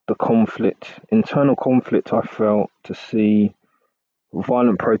internal conflict I felt to see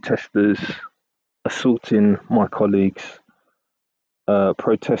violent protesters assaulting my colleagues,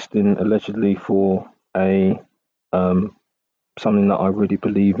 protesting allegedly for something that I really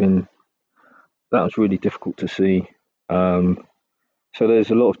believe in. That was really difficult to see. So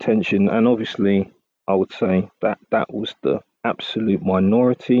there's a lot of tension, and obviously, I would say that was the absolute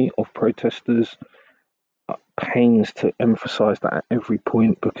minority of protesters. Pains to emphasize that at every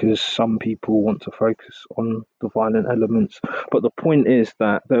point because some people want to focus on the violent elements. But the point is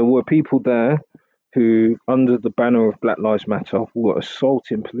that there were people there who, under the banner of Black Lives Matter, were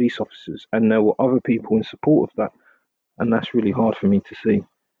assaulting police officers, and there were other people in support of that. And that's really hard for me to see.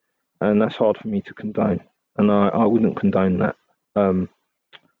 And that's hard for me to condone. And I wouldn't condone that.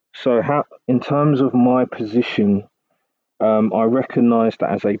 So in terms of my position, I recognise that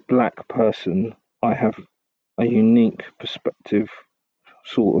as a black person, I have a unique perspective,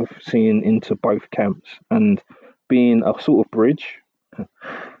 sort of seeing into both camps and being a sort of bridge,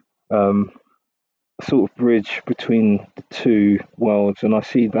 between the two worlds. And I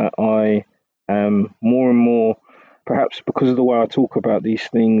see that I am more and more, perhaps because of the way I talk about these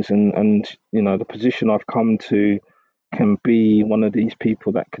things and the position I've come to, can be one of these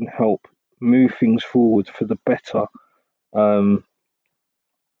people that can help move things forward for the better.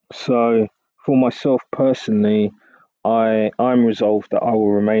 So for myself personally, I'm resolved that I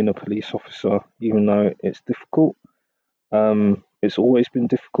will remain a police officer, even though it's difficult. It's always been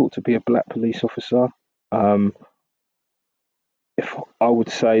difficult to be a black police officer. If I would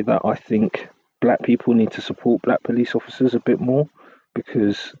say that I think black people need to support black police officers a bit more,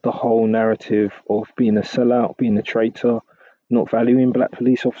 because the whole narrative of being a sellout, being a traitor, not valuing black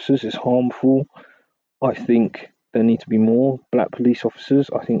police officers is harmful. I think there need to be more black police officers.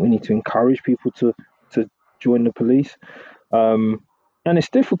 I think we need to encourage people to join the police. And it's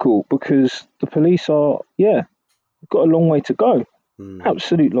difficult because the police got a long way to go.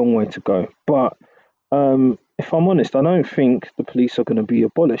 Absolute long way to go. But if I'm honest, I don't think the police are going to be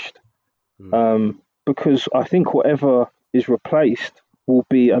abolished. Because I think whatever is replaced will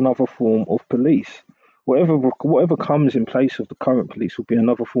be another form of police. Whatever comes in place of the current police will be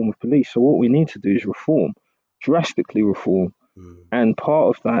another form of police. So what we need to do is reform, drastically reform. And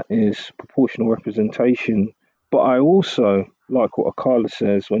part of that is proportional representation. But I also like what Akala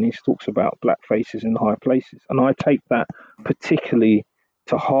says when he talks about black faces in high places. And I take that particularly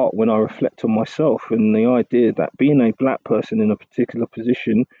to heart when I reflect on myself and the idea that being a black person in a particular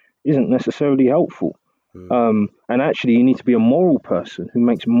position isn't necessarily helpful. And actually, you need to be a moral person who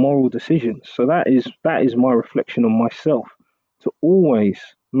makes moral decisions. So that is my reflection on myself, to always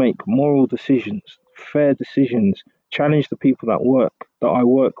make moral decisions, fair decisions, challenge the people that I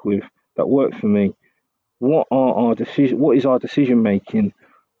work with, that work for me. What is our decision making?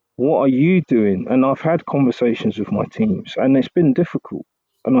 What are you doing? And I've had conversations with my teams, and it's been difficult.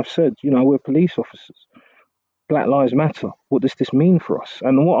 And I've said, we're police officers. Black Lives Matter. What does this mean for us?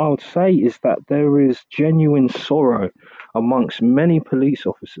 And what I would say is that there is genuine sorrow amongst many police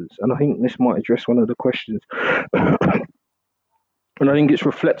officers. And I think this might address one of the questions. And I think it's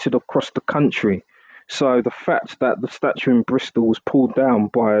reflected across the country. So the fact that the statue in Bristol was pulled down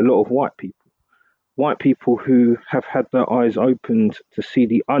by a lot of white people who have had their eyes opened to see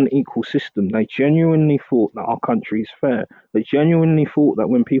the unequal system. They genuinely thought that our country is fair. They genuinely thought that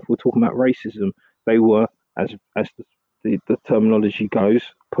when people were talking about racism, they were, as the terminology goes,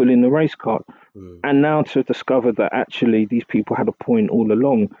 pulling the race card. And now to discover that actually these people had a point all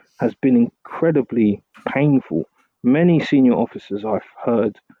along has been incredibly painful. Many senior officers I've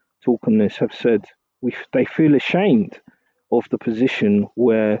heard talk on this have said they feel ashamed of the position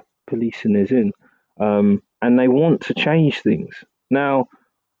where policing is in, and they want to change things. Now,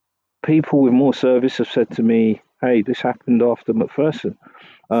 people with more service have said to me, "Hey, this happened after McPherson."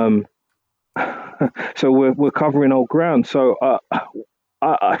 Um, so we're covering old ground. So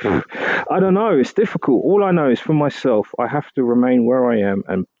I don't know. It's difficult. All I know is for myself, I have to remain where I am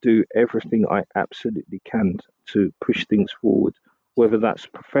and do everything I absolutely can to push things forward. Whether that's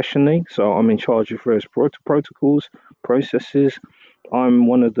professionally, so I'm in charge of various protocols, processes. I'm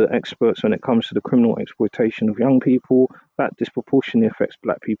one of the experts when it comes to the criminal exploitation of young people. That disproportionately affects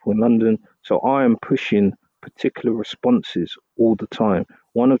black people in London. So I am pushing particular responses all the time.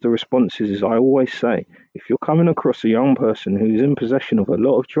 One of the responses is I always say, if you're coming across a young person who's in possession of a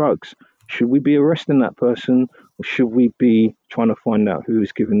lot of drugs, should we be arresting that person or should we be trying to find out who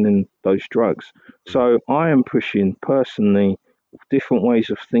is giving them those drugs? So I am pushing personally different ways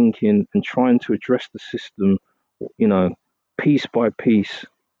of thinking and trying to address the system, piece by piece,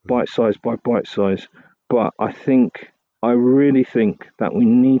 bite size by bite size. But I really think that we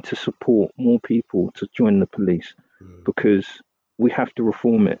need to support more people to join the police because we have to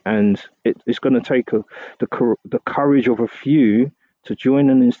reform it. And it's going to take the courage of a few to join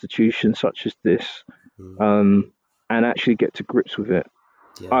an institution such as this and actually get to grips with it.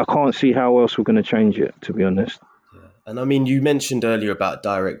 Yeah. I can't see how else we're going to change it, to be honest. Yeah. And I mean, you mentioned earlier about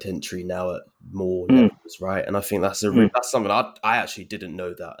direct entry now at more levels, right? And I think that's that's something I actually didn't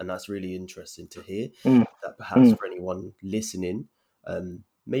know that, and that's really interesting to hear. That perhaps for anyone listening,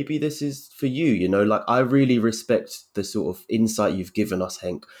 maybe this is for you. Like I really respect the sort of insight you've given us,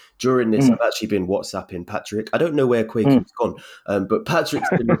 Henk. During this, I've actually been WhatsApping Patrick. I don't know where Quakey's gone, but Patrick's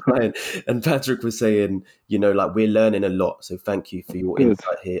been replying, and Patrick was saying, like we're learning a lot. So thank you for your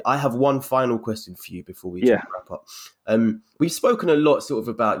insight here. I have one final question for you before we wrap up. We've spoken a lot sort of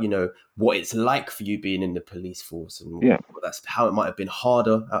about, what it's like for you being in the police force and that's how it might have been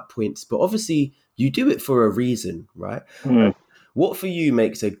harder at points, but obviously you do it for a reason, right? What for you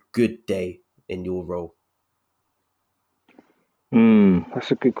makes a good day in your role?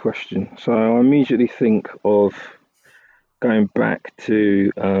 That's a good question. So I immediately think of going back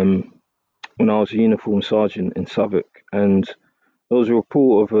to when I was a uniform sergeant in Southwark, and there was a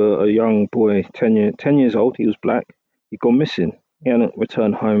report of a young boy, 10 years old. He was black. He'd gone missing. He hadn't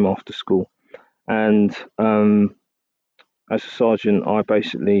returned home after school. And as a sergeant, I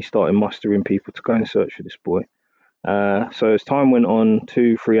basically started mustering people to go and search for this boy. So as time went on,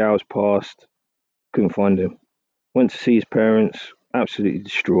 2-3 hours passed, couldn't find him. Went to see his parents, absolutely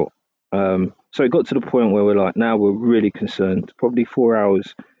distraught. So it got to the point where we're like, now we're really concerned. Probably 4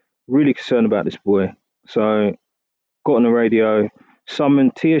 hours, really concerned about this boy. So got on the radio,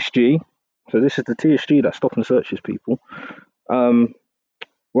 summoned TSG. So this is the TSG that stop and searches people.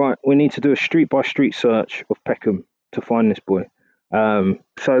 Right, we need to do a street-by-street search of Peckham to find this boy.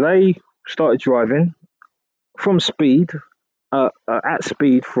 So they started driving from speed, at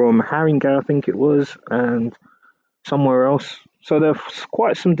speed from Haringey, I think it was, and somewhere else. So they're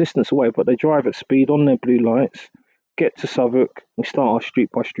quite some distance away, but they drive at speed on their blue lights, get to Southwark, we start our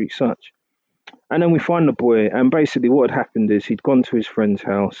street-by-street search. And then we find the boy, and basically what had happened is he'd gone to his friend's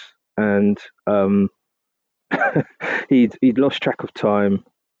house, and he'd lost track of time,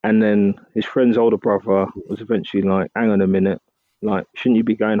 and then his friend's older brother was eventually like, hang on a minute, like, shouldn't you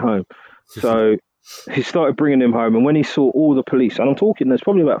be going home? So he started bringing him home, and when he saw all the police, and I'm talking, there's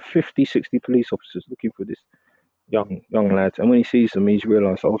probably about 50, 60 police officers looking for this young lad, and when he sees them, he's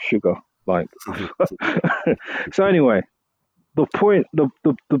realised, oh, sugar, like. So anyway, the point,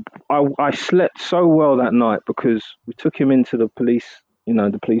 I slept so well that night because we took him into the police,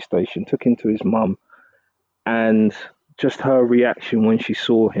 the police station, took him to his mum, and just her reaction when she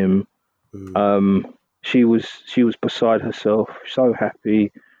saw him, she was beside herself, so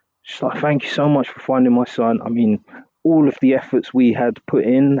happy. She's like, thank you so much for finding my son. I mean, all of the efforts we had put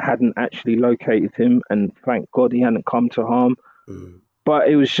in hadn't actually located him, and thank God he hadn't come to harm. But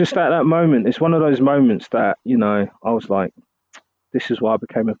it was just at that moment, it's one of those moments that, I was like, this is why I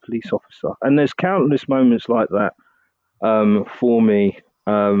became a police officer. And there's countless moments like that for me,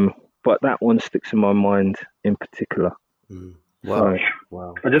 but that one sticks in my mind in particular. Wow. So,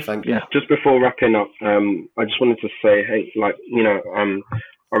 wow. Just before wrapping up, I just wanted to say, hey,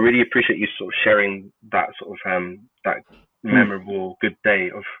 I really appreciate you sort of sharing that sort of that memorable good day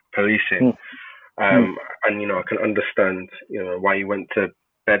of policing. And I can understand why you went to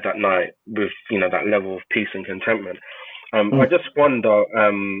bed that night with that level of peace and contentment. I just wonder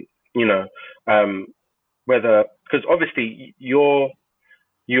whether, because obviously your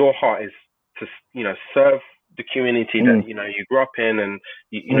heart is to serve the community that you grew up in, and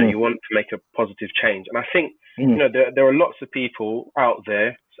you want to make a positive change. And I think there are lots of people out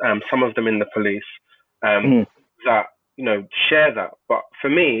there, some of them in the police, that share that. But for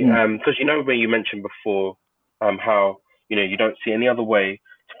me, because when you mentioned before, how you don't see any other way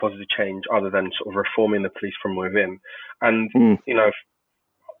to positive change other than sort of reforming the police from within, and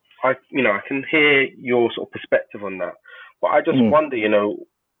I can hear your sort of perspective on that, but I just wonder,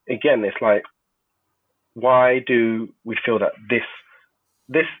 again, it's like, why do we feel that this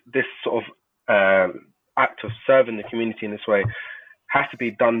sort of act of serving the community in this way has to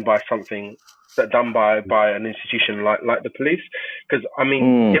be done by an institution like the police? Because I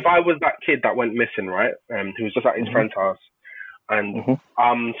mean, if I was that kid that went missing, right, who was just at his friend's house, and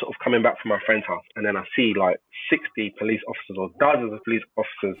I'm sort of coming back from my friend's house, and then I see like 60 police officers or dozens of police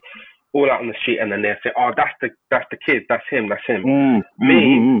officers all out on the street, and then they say, "Oh, that's the kid, that's him."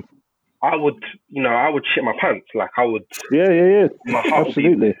 Me, I would shit my pants. Like I would, my heart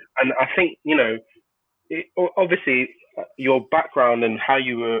absolutely. would be, and I think obviously your background and how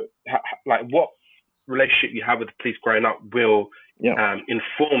you were, like what relationship you have with the police growing up will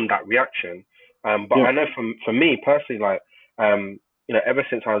inform that reaction. But I know for me personally, like ever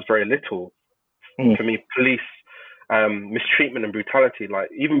since I was very little, for me, police mistreatment and brutality, like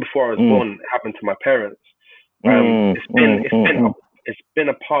even before I was born, it happened to my parents. It's been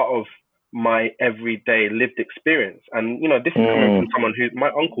a part of my everyday lived experience, and this is coming from someone who, my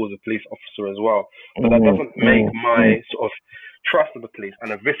uncle was a police officer as well, but that doesn't make my sort of trust of the police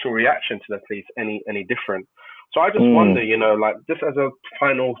and a visceral reaction to the police any different. So I just wonder, like just as a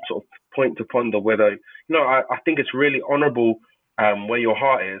final sort of point to ponder, whether I think it's really honourable where your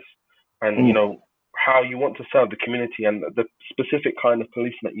heart is, and how you want to serve the community, and the specific kind of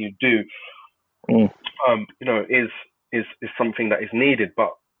policing that you do, is something that is needed.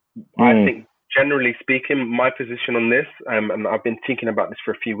 But I think, generally speaking, my position on this, and I've been thinking about this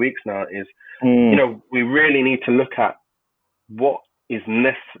for a few weeks now, is we really need to look at what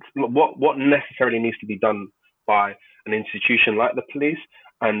necessarily needs to be done by an institution like the police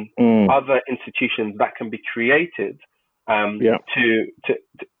and other institutions that can be created to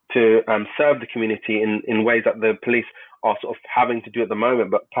serve the community in ways that the police are sort of having to do at the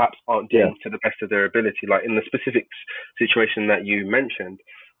moment, but perhaps aren't doing to the best of their ability. Like in the specific situation that you mentioned,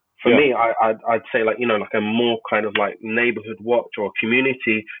 for me, I'd say like a more kind of like neighborhood watch or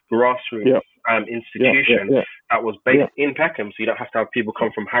community grassroots institution that was based in Peckham, so you don't have to have people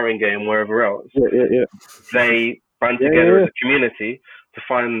come from Haringey and wherever else. They band together as a community to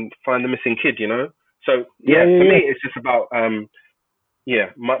find the missing kid. So for me, it's just about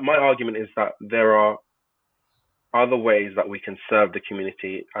my argument is that there are other ways that we can serve the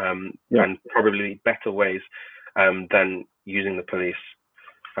community, and probably better ways than using the police.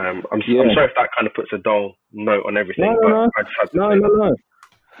 I'm sorry if that kind of puts a dull note on everything.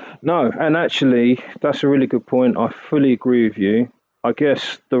 No, and actually, that's a really good point. I fully agree with you. I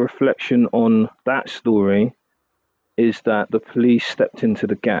guess the reflection on that story is that the police stepped into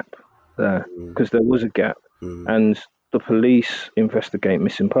the gap there, because there was a gap, and the police investigate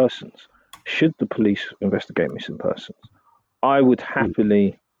missing persons. Should the police investigate missing persons? I would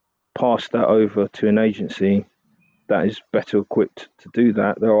happily pass that over to an agency that is better equipped to do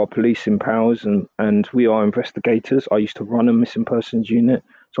that. There are police in powers, and we are investigators. I used to run a missing persons unit,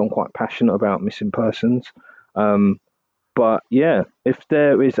 so I'm quite passionate about missing persons. But yeah, if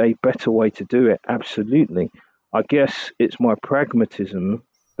there is a better way to do it, absolutely. I guess it's my pragmatism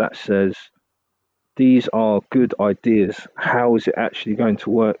that says these are good ideas. How is it actually going to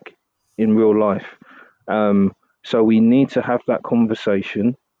work in real life? So we need to have that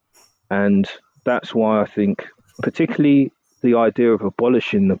conversation, and that's why I think particularly the idea of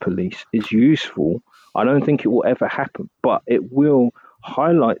abolishing the police is useful. I don't think it will ever happen, but it will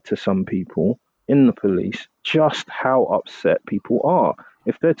highlight to some people in the police just how upset people are.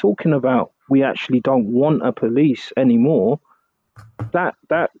 If they're talking about we actually don't want a police anymore, that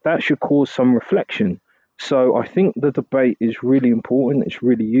should cause some reflection. So I think the debate is really important. It's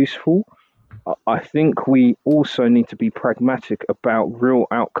really useful. I think we also need to be pragmatic about real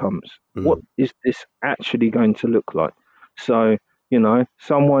outcomes. What is this actually going to look like? So,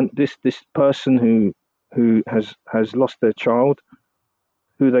 this person who has lost their child,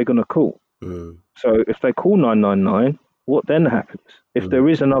 who are they going to call? So if they call 999, what then happens? If there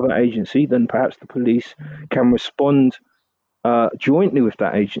is another agency, then perhaps the police can respond jointly with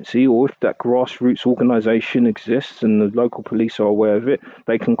that agency, or if that grassroots organisation exists and the local police are aware of it,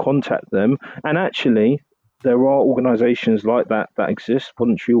 they can contact them. And actually, there are organisations like that exist,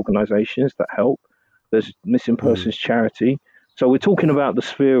 voluntary organisations that help. There's Missing Persons Charity. So we're talking about the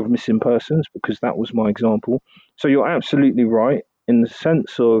sphere of missing persons because that was my example. So you're absolutely right in the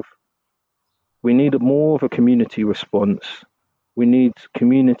sense of we need more of a community response. We need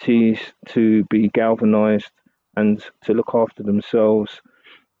communities to be galvanised and to look after themselves.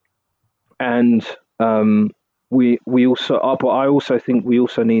 And we also, but I also think we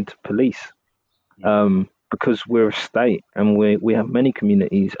also need police, because we're a state and we have many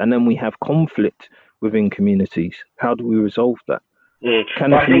communities, and then we have conflict within communities. How do we resolve that?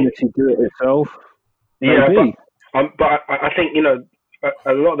 Can a community do it itself? Yeah, Maybe. but I think,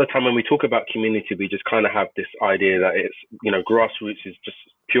 a lot of the time when we talk about community, we just kind of have this idea that it's, grassroots is just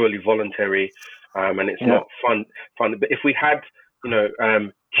purely voluntary, and it's not fun. But if we had,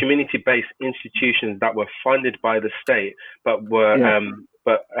 community-based institutions that were funded by the state, but were,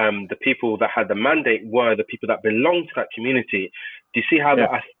 the people that had the mandate were the people that belonged to that community. Do you see how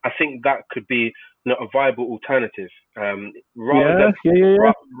that? I think that could be, a viable alternative, rather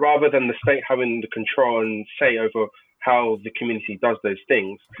than the state having the control and say over how the community does those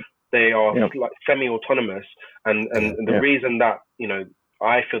things. They are like semi-autonomous, and the reason that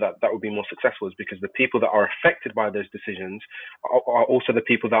I feel that would be more successful is because the people that are affected by those decisions are also the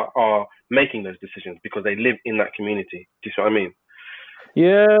people that are making those decisions, because they live in that community. Do you see what I mean?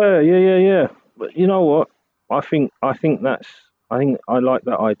 Yeah. But you know what? I think I like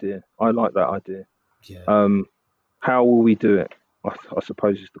that idea. Yeah. How will we do it? I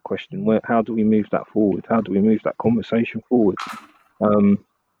suppose is the question. How do we move that forward? How do we move that conversation forward?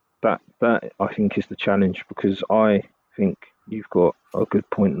 That I think is the challenge, because I think you've got a good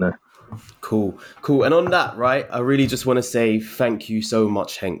point there. Cool. And on that, right, I really just want to say thank you so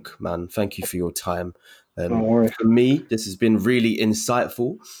much, Henk, man. Thank you for your time. For me, this has been really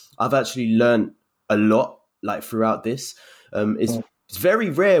insightful. I've actually learned a lot, like, throughout this. It's very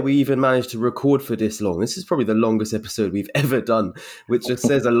rare we even managed to record for this long. This is probably the longest episode we've ever done, which just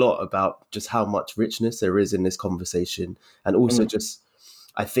says a lot about just how much richness there is in this conversation. And also just,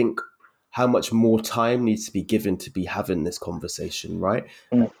 I think, how much more time needs to be given to be having this conversation, right?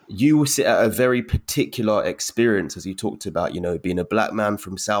 You will sit at a very particular experience, as you talked about, being a black man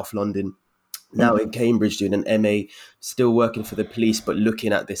from South London, now in Cambridge doing an MA, still working for the police, but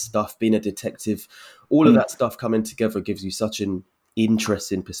looking at this stuff, being a detective, all of that stuff coming together gives you such an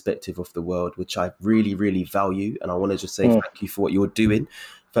interesting perspective of the world, which I really, really value. And I want to just say thank you for what you're doing.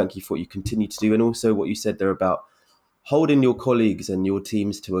 Thank you for what you continue to do. And also what you said there about holding your colleagues and your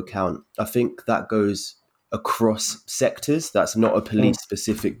teams to account. I think that goes across sectors. That's not a police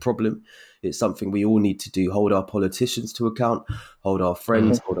specific problem. It's something we all need to do. Hold our politicians to account, hold our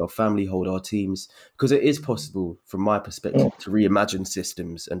friends, hold our family, hold our teams, because it is possible, from my perspective, to reimagine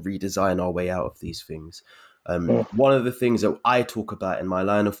systems and redesign our way out of these things. One of the things that I talk about in my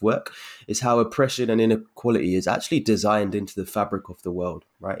line of work is how oppression and inequality is actually designed into the fabric of the world,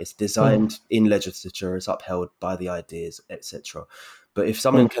 right? It's designed in legislature, it's upheld by the ideas, etc. But if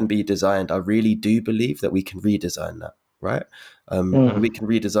something can be designed, I really do believe that we can redesign that, right? We can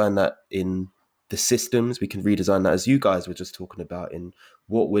redesign that in the systems. We can redesign that, as you guys were just talking about, in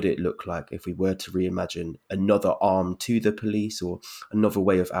what would it look like if we were to reimagine another arm to the police or another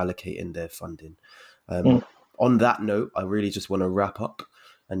way of allocating their funding. On that note, I really just want to wrap up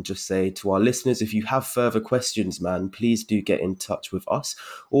and just say to our listeners, if you have further questions, man, please do get in touch with us.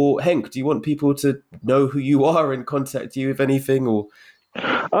 Or Henk, do you want people to know who you are and contact you, if anything? Or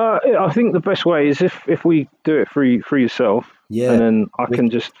I think the best way is if we do it through yourself, and then I can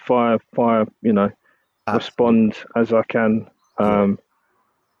just fire, respond as I can. I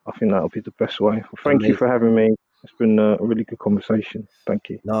think that'll be the best way. Well, thank you for having me. It's been a really good conversation. Thank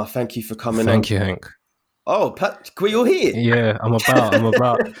you. No, thank you for coming. Thank you, Henk. Oh, Pat, you're here. Yeah, I'm about.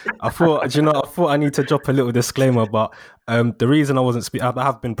 I thought I need to drop a little disclaimer, but the reason I wasn't speaking, I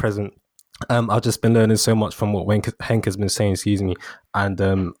have been present. I've just been learning so much from what Henk has been saying,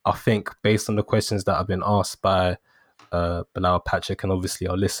 and I think based on the questions that have been asked by Bilal, Patrick, and obviously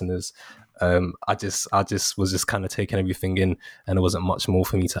our listeners, I just was just kind of taking everything in, and there wasn't much more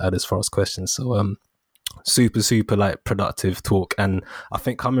for me to add as far as questions. So super like productive talk, and I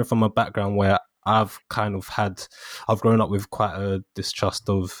think coming from a background where I've grown up with quite a distrust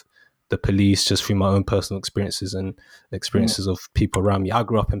of the police just through my own personal experiences and experiences of people around me. I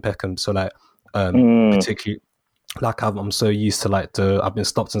grew up in Peckham, so like particularly, like I'm so used to like I've been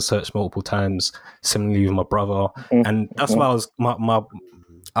stopped and searched multiple times. Similarly with my brother, and that's why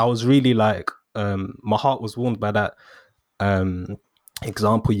I was really like my heart was warmed by that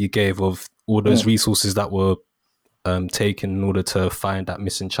example you gave of all those resources that were taken in order to find that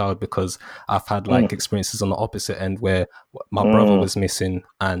missing child, because I've had like experiences on the opposite end where my brother was missing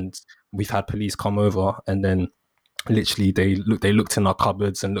and we've had police come over and then literally they looked in our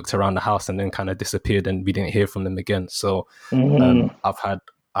cupboards and looked around the house and then kind of disappeared and we didn't hear from them again. So I've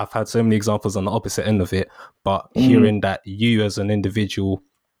had so many examples on the opposite end of it, but hearing that you as an individual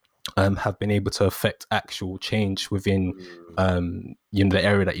have been able to affect actual change within the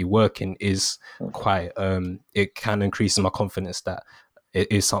area that you work in is quite it can increase my confidence that it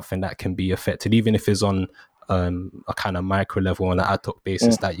is something that can be affected, even if it's on a kind of micro level, on an ad hoc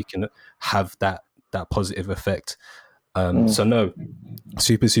basis, that you can have that positive effect. So no,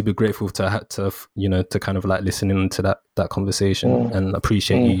 super grateful to kind of like listening to that conversation, and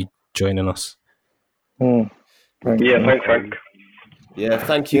appreciate you joining us. Thanks, thanks, Hank. Yeah,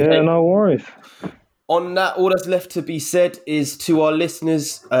 thank you. Yeah, no worries. On that, all that's left to be said is to our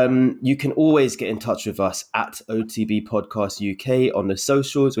listeners, you can always get in touch with us at OTB Podcast UK on the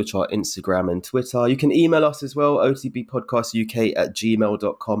socials, which are Instagram and Twitter. You can email us as well,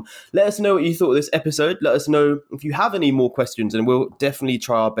 otbpodcastuk@gmail.com. Let us know what you thought of this episode. Let us know if you have any more questions, and we'll definitely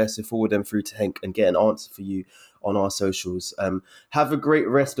try our best to forward them through to Hank and get an answer for you on our socials. Have a great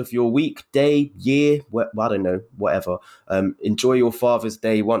rest of your week, day, year, I don't know, whatever. Enjoy your Father's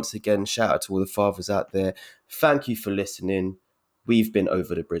Day. Once again, shout out to all the fathers out there. Thank you for listening. We've been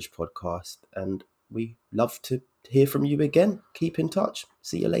Over the Bridge Podcast, and we love to hear from you again. Keep in touch.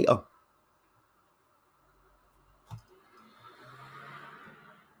 See you later.